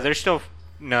anymore. Or what? They're still.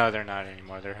 No, they're not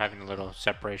anymore. They're having a little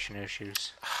separation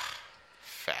issues.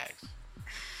 Fags.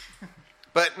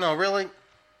 But no, really,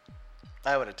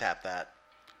 I would have tapped that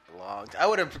long. I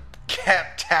would have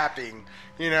kept tapping,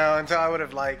 until I would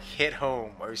have like hit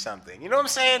home or something. You know what I'm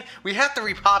saying? We have to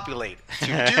repopulate. It's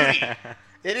your duty.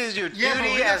 It is your Yeah, but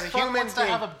duty who as the a fuck human wants to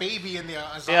being. have a baby in the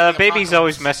Yeah, the babies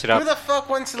always mess it Who up. the fuck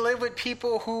wants to live with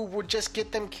people who would just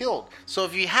get them killed? So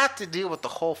if you have to deal with the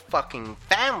whole fucking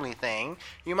family thing,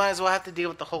 you might as well have to deal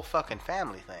with the whole fucking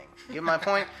family thing. You get my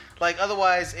point? Like,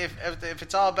 otherwise, if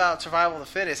it's all about survival of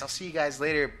the fittest, I'll see you guys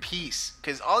later. Peace.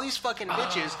 Because all these fucking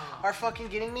bitches are fucking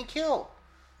getting me killed.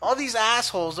 All these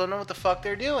assholes don't know what the fuck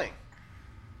they're doing.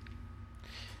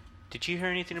 Did you hear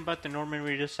anything about the Norman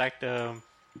Reedus act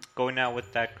going out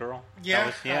with that girl?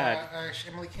 Yeah, That was,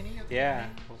 Emily Kinney. I think yeah.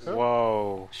 her name.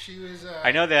 Whoa. She was.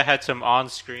 I know they had some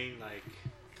on-screen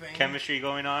thing. chemistry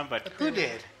going on, but Who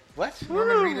did? What?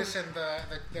 Norman Reedus and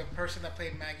the person that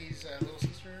played Maggie's little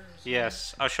sister. or something.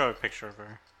 yes, I'll show a picture of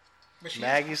her. But she's-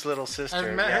 Maggie's little sister.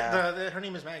 I met yeah. her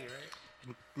name is Maggie,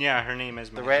 right? Yeah, her name is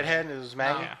The Maggie. redhead is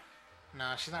Maggie. Yeah.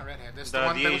 No, she's not redhead. That's The- the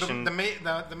one. the Asian-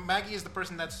 The Maggie is the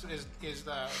person is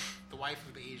the wife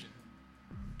of the Asian,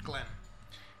 Glenn.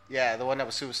 Yeah, the one that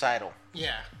was suicidal.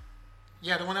 Yeah,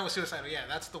 the one that was suicidal. Yeah,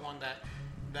 that's the one that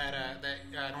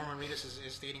Norman Reedus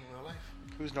is dating in real life.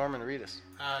 Who's Norman Reedus?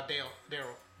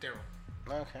 Daryl.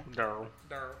 Okay. Girl.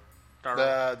 Daryl.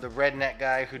 The redneck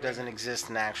guy who doesn't exist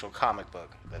in the actual comic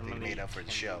book that they made up for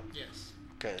the show. Yes.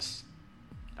 Because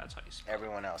That's how you spell.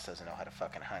 everyone else doesn't know how to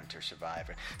fucking hunt or survive.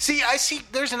 See,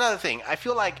 there's another thing. I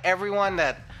feel like everyone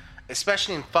that,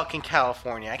 especially in fucking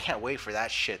California, I can't wait for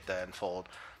that shit to unfold.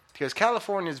 Because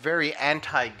California is very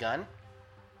anti-gun,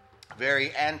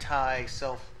 very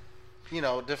anti-self,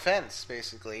 defense,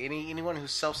 basically. Anyone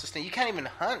who's self-sustained, you can't even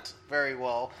hunt very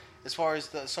well as far as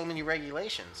so many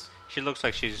regulations. She looks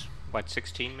like she's,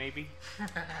 16 maybe?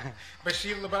 But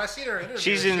I see her interview.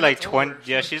 She's She in like looks 20. older.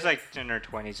 Yeah, She she's like in her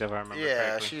 20s if I remember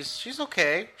Yeah, correctly. she's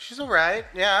okay. She's all right.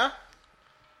 Yeah.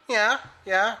 Well,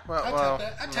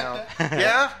 I take that.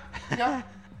 Yeah. Yeah.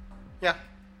 Yeah.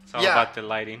 It's all yeah. about the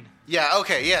lighting. Yeah.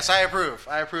 Okay. Yes, I approve.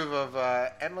 I approve of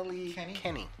Emily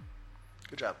Kenny?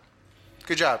 Good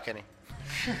job, Kenny.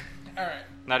 All right.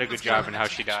 Not a good Let's get job on the in how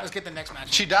next she match. died. Let's get the next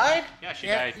match. She died. Yeah, she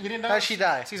Yeah, died. you didn't know? How'd she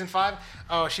die? Season 5?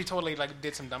 Oh, she totally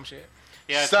did some dumb shit.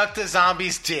 Yeah. Sucked a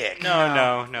zombie's dick.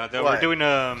 No. They What? were doing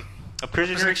a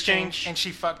prisoner exchange. And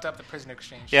she fucked up the prisoner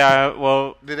exchange. Yeah,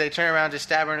 well, Did they turn around to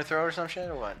stab her in the throat or some shit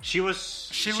or what? she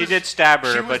She did stab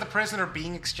her, She was but the prisoner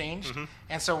being exchanged,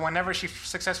 and so whenever she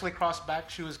successfully crossed back,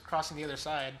 she was crossing the other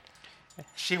side.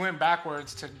 She went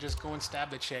backwards to just go and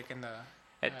stab the chick in the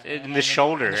in the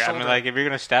shoulder. in the I mean, shoulder. like, if you're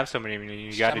going to stab somebody, you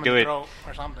got stab to him do in the it. throat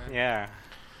or something. Yeah.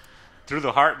 Through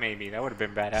the heart, maybe. That would have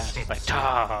been badass. It's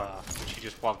like, she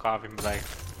just walk off and be like,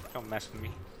 don't mess with me.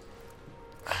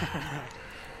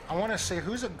 I want to say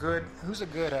who's a good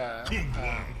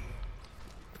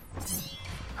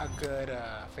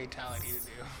fatality to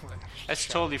do. That's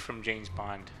totally from James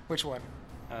Bond. Which one?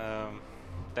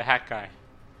 The hat guy.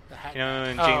 The hat You know,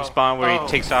 guy. in James Bond, where he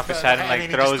takes off his hat and, like, he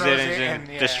throws just it and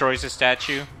yeah. destroys the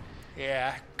statue.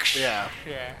 Yeah. Yeah.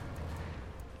 Yeah.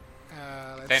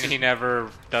 Let's Then see. he never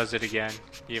does it again,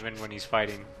 even when he's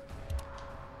fighting.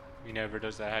 He never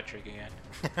does that hat trick again.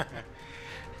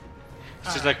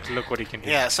 It's just like, look what he can do.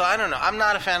 Yeah, so I don't know. I'm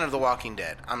not a fan of The Walking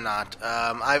Dead. I'm not.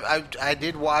 I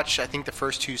did watch, I think, the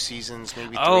first 2 seasons, maybe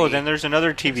 3. Oh, then there's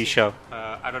another TV show.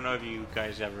 I don't know if you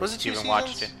guys ever Was it 2 even seasons?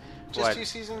 watched it. Just What? 2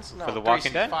 seasons? No, For The 3 Walking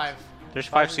seasons. Dead? 5. There's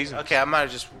 5 seasons. Okay, I might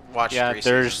have just watched Yeah, 3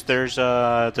 there's seasons.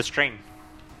 The Strain.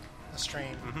 The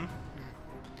strain.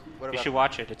 What You about should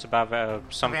watch it. It's about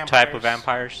some Vampires. type of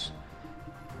vampires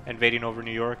invading over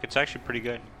New York. It's actually pretty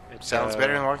good. It Sounds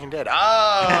better than Walking Dead.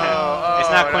 Oh, It's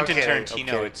not Quentin okay,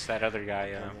 Tarantino. okay. It's that other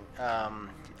guy.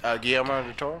 Guillermo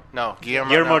del Toro? No,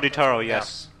 Guillermo del Toro.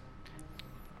 Yes.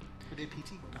 Who did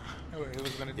PT? Oh, it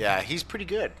was gonna Yeah, he's pretty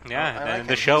good. Yeah, I like and him.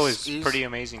 the show He's- is pretty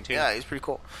amazing too. Yeah, he's pretty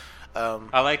cool.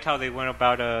 I liked how they went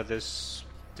about this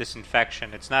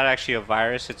infection. It's not actually a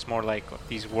virus. It's more like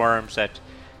these worms that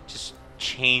just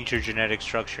change your genetic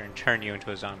structure and turn you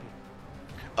into a zombie.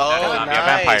 Oh, Not a nice. zombie, a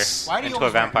vampire. Why do you Into a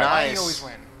always vampire. win? Why do you Nice. always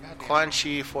win? God damn. Quan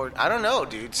Chi for I don't know,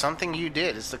 dude. Something you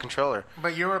did. It's the controller.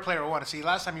 But you were player 1. See,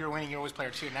 last time you were winning, you were always player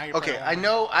 2. Now you're Okay, player I 1.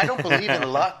 know I don't believe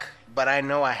in luck, but I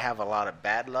know I have a lot of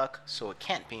bad luck, so it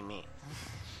can't be me.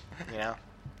 You know?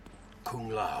 Kung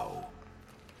Lao,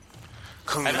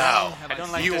 Kung I Lao,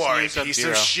 don't like you this are a new piece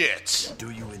Sub-Zero. of shit.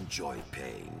 do you enjoy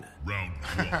pain? Round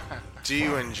 1. Do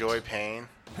you enjoy pain?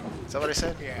 Is that what I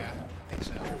said? Yeah, I think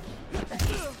so.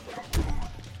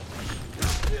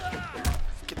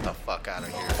 Get the fuck out of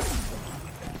here.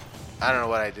 I don't know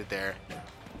what I did there.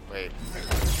 Wait.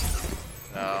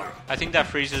 No. I think that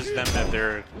freezes them if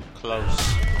they're close.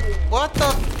 What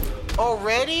the?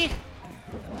 Already?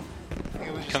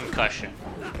 It was just, Concussion.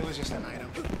 it was just an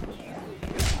item.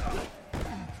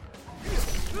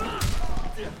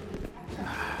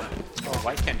 Oh,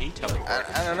 why can't he teleport?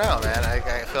 I don't know, man. I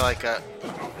feel like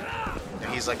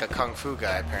he's like a kung fu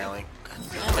guy, apparently. God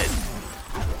damn it.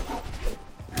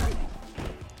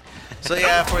 So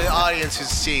yeah, for the audience who's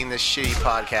seeing this shitty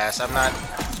podcast, I'm not...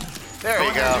 There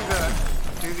you go.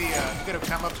 Do the you gotta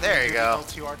come up. There you do go.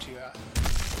 The L2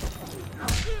 R2.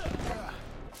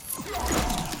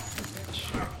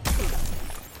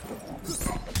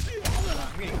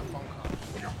 I'm getting a phone call.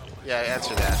 Yeah,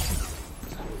 answer that.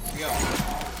 Yo,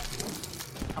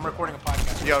 I'm recording a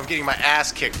podcast. Yo, I'm getting my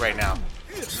ass kicked right now.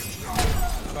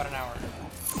 About an hour.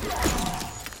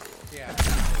 Yeah.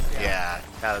 Yeah,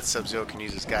 now that Sub-Zero can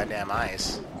use his goddamn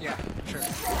eyes. Yeah. Sure.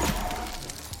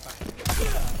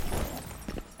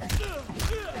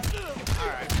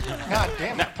 Alright. God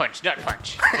damn it. Nut punch, nut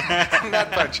punch.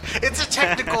 Nut punch. It's a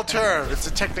technical term. It's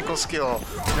a technical skill.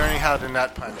 Learning how to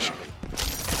nut punch.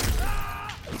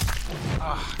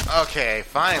 Okay,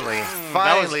 finally.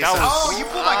 Finally. that was- Oh, you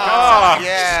pulled my guns out.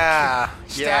 Yeah.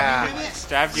 Stab me Yeah. with it?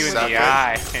 Stabbed you in Suck the it.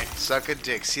 eye. Suck a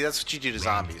dick. See, that's what you do to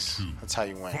zombies. That's how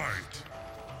you win. Fight.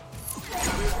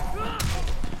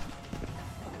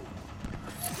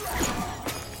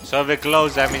 So if it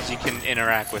glows, that means you can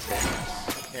interact with it.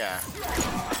 Yeah.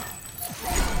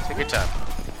 Take your time.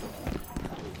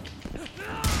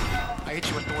 I hit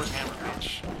you with Thor's hammer,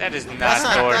 bitch. That is not That's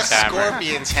Thor's hammer.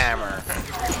 Scorpion's hammer.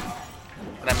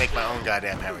 And I make my own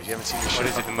goddamn hammers. You haven't seen this What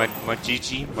shit? is it?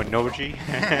 Majiji? Manoji?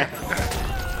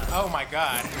 Oh my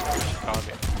god. Called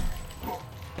it.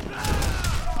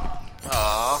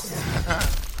 Aw.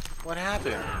 What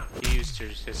happened? He used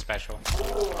his special.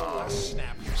 Oh,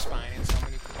 snap your spine in so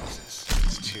many places.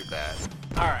 It's too bad.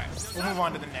 Alright, we'll move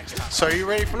on to the next topic. So are you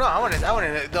ready for? No, I want to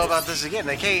know about this again.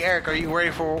 Like, hey, Eric, are you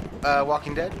ready for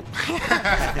Walking Dead?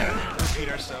 Repeat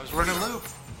ourselves. We're in a loop.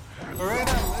 We're in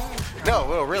a loop. No,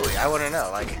 well, really, I want to know.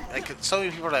 Like, so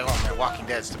many people are like, oh man, Walking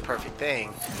Dead's the perfect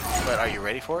thing. But are you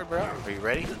ready for it, bro? Are you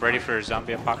ready? Ready for a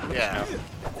zombie apocalypse? Yeah. No.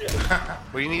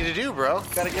 What do you need to do, bro?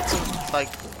 Gotta get some, like...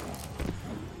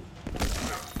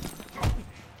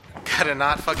 Gotta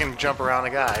not fucking jump around a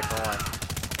guy, for one.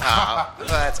 Well,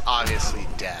 that's obviously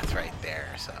death right there,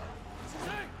 so...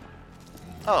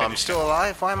 Oh, I'm still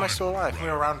alive? Why am I still alive?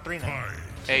 We're around 3 now.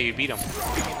 Hey, you beat him.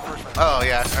 Oh,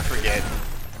 yeah, I forget.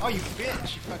 Oh, you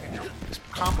bitch. You fucking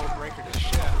combo breaker this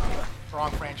shit. Wrong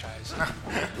franchise.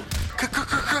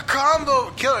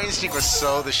 Combo! Killer Instinct was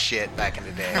so the shit back in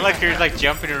the day. Like you're like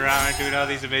jumping around and doing all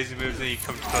these amazing moves, and you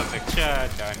come to close like,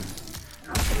 done.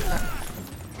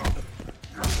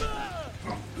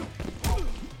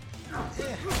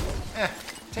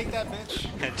 Take that,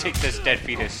 bitch. Take this dead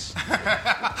fetus.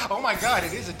 Oh my god,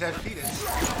 it is a dead fetus.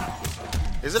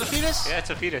 Is it a fetus? Yeah, it's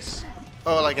a fetus.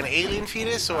 Oh, like an alien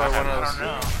fetus? Or one I of those... don't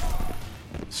know.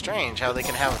 Strange how they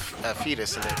can have a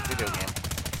fetus in a video game.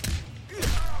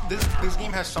 This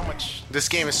game has so much. This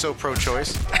game is so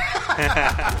pro-choice.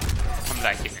 I'm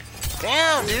liking it.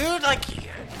 Damn, dude! Like,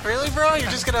 really, bro?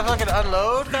 You're just gonna fucking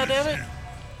unload? Goddammit?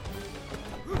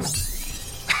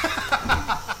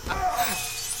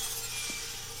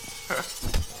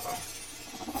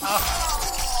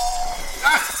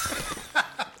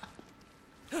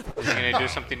 You gonna do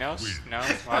something else? No?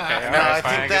 Okay, No, alright, I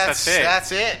fine. think I guess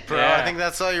that's it, bro. Yeah. I think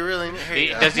that's all you really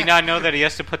need. Does he not know that he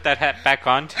has to put that hat back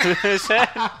on to his head?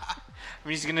 I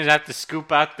mean, he's gonna have to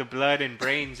scoop out the blood and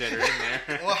brains that are in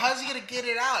there. Well, how's he gonna get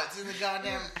it out? It's in the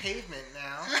goddamn pavement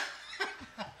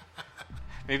now.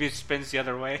 Maybe it spins the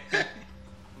other way.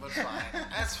 But fine.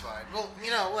 That's fine. Well, you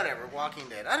know, whatever. Walking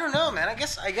Dead. I don't know, man. I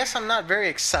guess I'm not very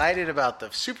excited about the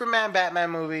Superman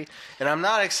Batman movie, and I'm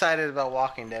not excited about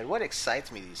Walking Dead. What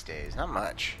excites me these days? Not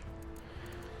much.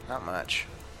 Not much.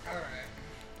 Alright.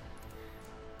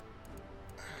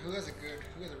 Who has a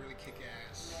really kick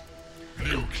ass?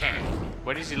 Liu Kang.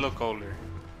 Why does he look older?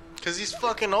 Cause he's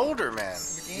fucking older, man.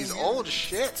 He's old as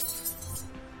shit.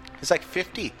 He's like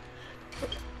 50. I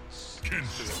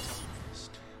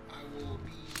will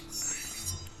be the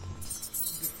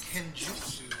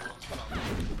Kenjutsu.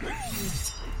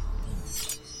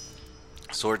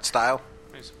 Sword style.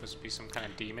 He's supposed to be some kind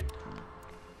of demon.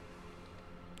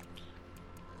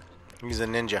 He's a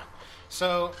ninja.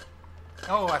 So,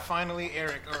 I finally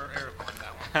Eric won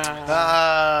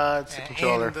that one. It's the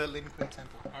controller. And the Lin Kuei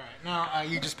Temple. All right, now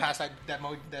you just passed that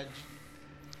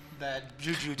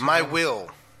juju. To My him. will.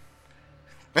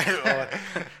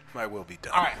 My will be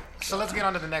done. All right, so let's get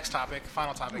on to the next topic,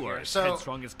 final topic You are here. as So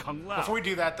headstrong as Kung Lao. before we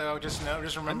do that, though, just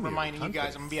reminding you confident.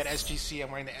 guys, I'm gonna be at SGC.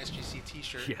 I'm wearing the SGC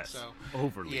T-shirt. Yes, So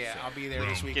overly yeah, so. I'll be there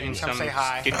this Getting weekend. some, Come say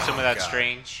hi. getting some of that God.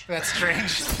 strange. That's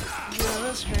strange. Yeah,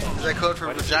 that's strange. Is that code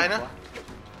for vagina?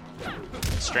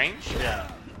 Strange? Yeah.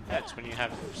 That's when you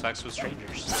have sex with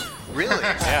strangers. Really?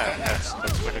 Yeah, that's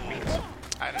what it means.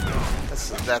 I don't know.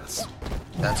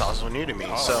 That's also new to me.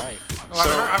 All so, right.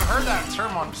 Well, I've heard that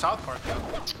term on South Park, though.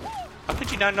 How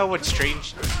could you not know what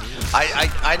strange means?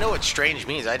 I know what strange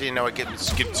means. I didn't know it getting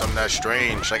something that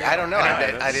strange. Like I don't know.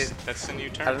 I did. That's the new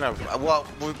term. I don't know. Well,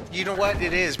 you know what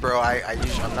it is, bro. I'm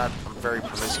a very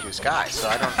promiscuous guy, so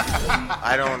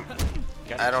I don't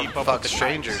Gotta keep up fuck with the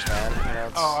strangers, times. man. You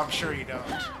know, Oh, I'm sure you don't.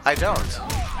 I don't.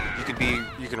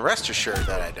 You can rest assured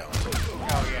that I don't.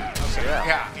 Oh yeah. Okay.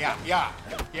 Yeah. Yeah.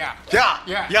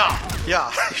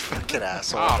 Yeah. You fucking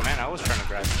asshole. Oh man, I was trying to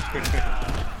grab it.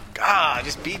 God,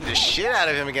 just beating the shit out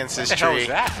of him against this What the hell tree. was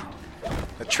that?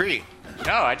 A tree.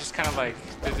 No, I just kind of like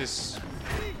did this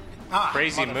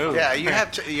crazy move. Yeah, you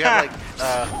have like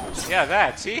Yeah,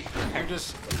 that. See? You're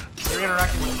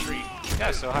interacting with the tree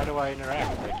Yeah. So how do I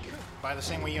interact? Like, by the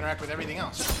same way you interact with everything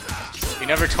else. you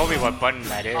never told me what button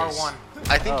that is. R1.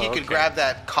 I think Oh, you could okay. grab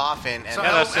that coffin and So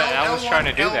Yeah, that's it. I was trying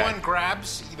to do L1 that.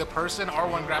 grabs the person.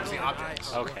 R1 grabs the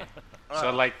objects. Okay. So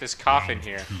like this coffin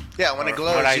here. yeah, when it What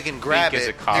glows, I you can grab think is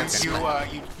it. a coffin.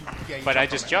 You But I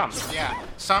jump just from it. jumped. Yeah.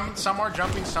 Some are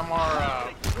jumping. Some are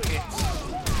hits.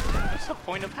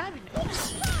 point of having it.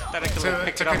 That I could To,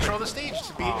 pick to it up. control the stage,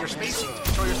 to be your spacing, to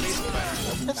control your spacing better.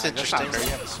 That's That's not interesting. fair. You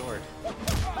have a sword.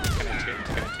 Can I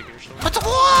take your sword?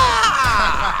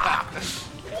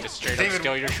 Just straight up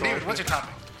steal your sword. David, what's your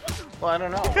topic? Well, I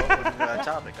don't know. What would be that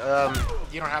topic?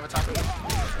 You don't have a topic?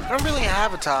 I don't really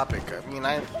have a topic. I mean,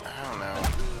 I don't know.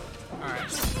 All right.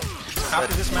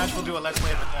 After this match, we'll do a Let's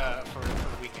Play of it for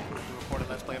the weekend. We'll record a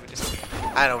Let's Play of it this weekend.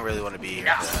 I don't really want to be here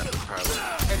for that,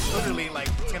 probably. It's literally like,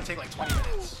 it's going to take like 20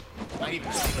 minutes. Not even,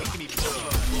 it can even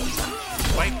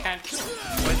Why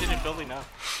didn't building up?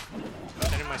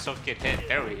 Letting myself get hit.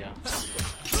 There we go.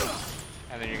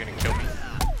 And then you're gonna kill me.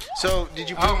 So, did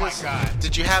you bring Oh my this? God.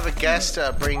 Did you have a guest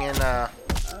bring in?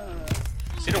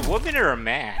 Is it a woman or a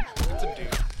man? It's a dude.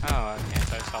 Oh, okay.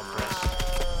 So I saw breast.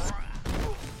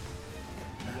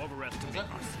 You overestimate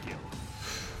my skill.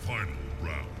 Final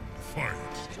round. Fight.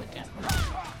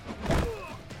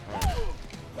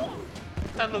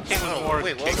 That Liu Kang was more.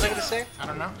 Wait, what was I going to say? I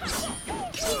don't know.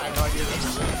 I have no idea.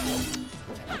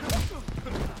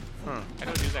 I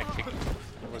don't do that kick.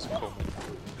 It wasn't cool.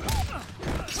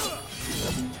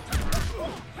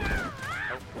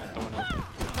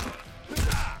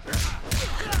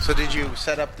 So, did you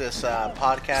set up this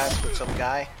podcast with some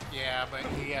guy? Yeah, but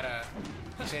he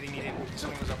said he needed,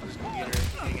 something was up with his computer,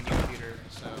 getting a new computer,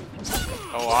 so.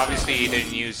 Oh, obviously he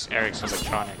didn't use Eric's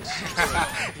electronics.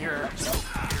 your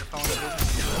phone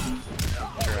business.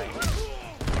 Right.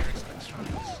 Eric's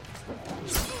Electronics.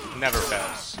 Never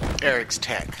fails. Eric's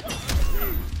Tech.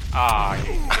 Ah,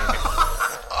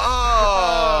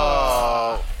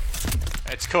 Oh!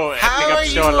 it's cool. I How think are I'm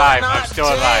still you alive. not I'm still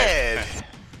dead?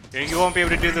 alive. You won't be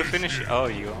able to do the finish. Oh,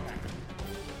 you won't.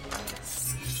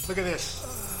 Look at this.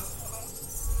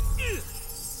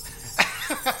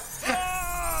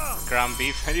 Ground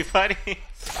beef, anybody?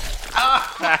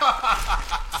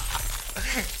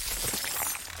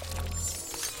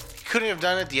 Couldn't have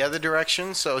done it the other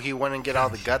direction, so he wouldn't get all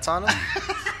the guts on him.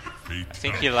 I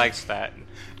think he likes that.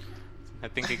 I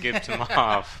think it gives him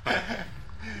off.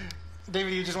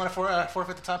 David, you just want to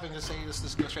forfeit the topic and just say,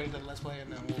 let's go straight into the Let's Play,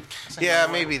 and then we'll send you Yeah, on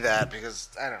your way. maybe that, because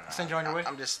I don't know. Send you on your way?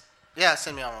 I'm just, yeah,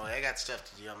 send me on my way. I got stuff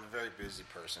to do. I'm a very busy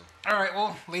person. All right,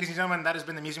 well, ladies and gentlemen, that has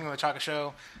been the Music with Chaka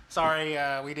show. Sorry,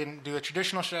 we didn't do a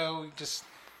traditional show.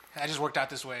 I just worked out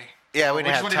this way. Yeah, we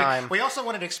didn't have time. We also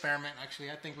wanted to experiment,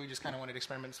 actually. I think we just kind of wanted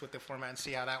experiments with the format and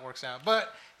see how that works out.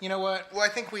 But, you know what? Well, I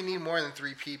think we need more than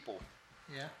 3 people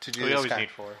Yeah. to do We this always kind.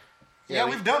 need 4. Yeah,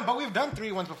 we- we've done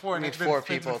 3 ones before. We And need it's been, 4 it's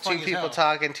been people. funny 2 as people hell.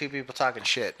 talking, 2 people talking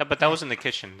shit. No, but that was in the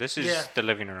kitchen. This is Yeah. the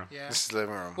living room. Yeah. This is the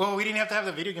living room. Well, we didn't have to have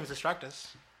the video games distract us.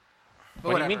 But What do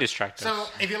you whatever. mean distract us? So,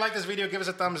 if you like this video, give us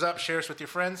a thumbs up, share us with your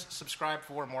friends, subscribe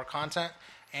for more content,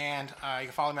 and you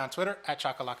can follow me on Twitter at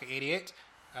Chakalaka88,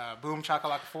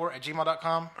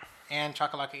 boomchakalaka4@gmail.com, and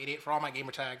Chakalaka88 for all my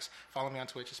gamer tags. Follow me on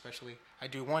Twitch, especially. I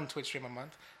do 1 Twitch stream a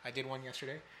month. I did one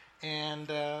yesterday. And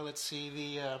let's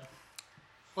see, what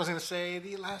was I going to say?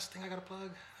 The last thing I got to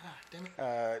plug? Ah, damn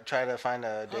it. Try to find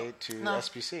a date to no.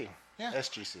 SBC. Yeah.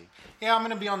 SGC. Yeah, I'm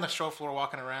gonna be on the show floor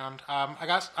walking around.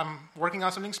 I'm working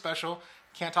on something special.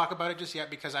 Can't talk about it just yet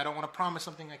because I don't want to promise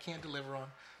something I can't deliver on.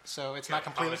 So it's not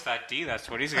completely. Promise that D. That's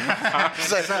what he's gonna promise.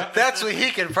 So, that's what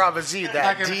he can promise you. That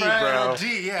I can D, promise bro.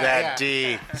 D, yeah, that yeah.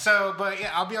 D. So, but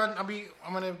yeah, I'm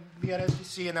gonna be at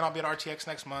SGC and then I'll be at RTX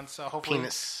next month. So hopefully,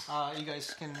 Penis. you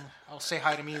guys can. I'll say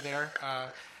hi to me there.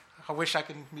 I wish I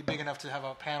could be big enough to have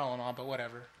a panel and all, but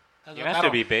whatever. You don't have to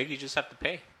be big. You just have to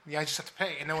pay. Yeah, I just have to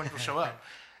pay, and no one will show up.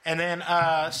 And then,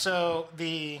 so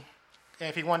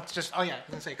if you want, just I was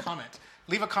gonna say comment.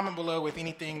 Leave a comment below with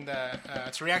anything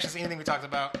it's reactions to anything we talked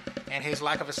about, and his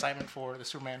lack of excitement for the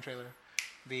Superman trailer,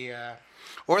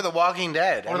 Or The Walking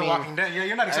Dead. or The Walking Dead. Yeah,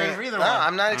 you're not excited for either one. No,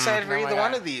 I'm not excited for Oh my either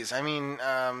one God. of these. I mean,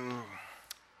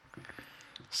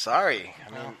 sorry.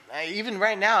 I mean, even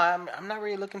right now, I'm not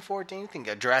really looking forward to anything.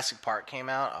 Jurassic Park came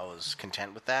out. I was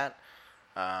content with that.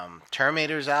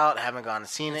 Terminator's out. Haven't gone and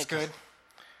seen It's it. good.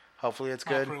 Hopefully, it's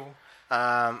All good. approval.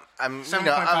 I'm 7.5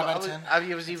 out of 10.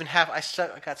 I was even I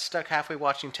got stuck halfway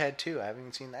watching Ted 2. I haven't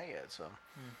even seen that yet, so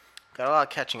got a lot of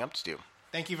catching up to do.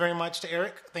 Thank you very much to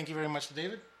Eric. Thank you very much to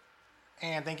David.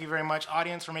 And thank you very much,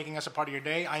 audience, for making us a part of your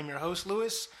day. I'm your host,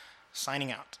 Lewis,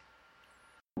 signing out.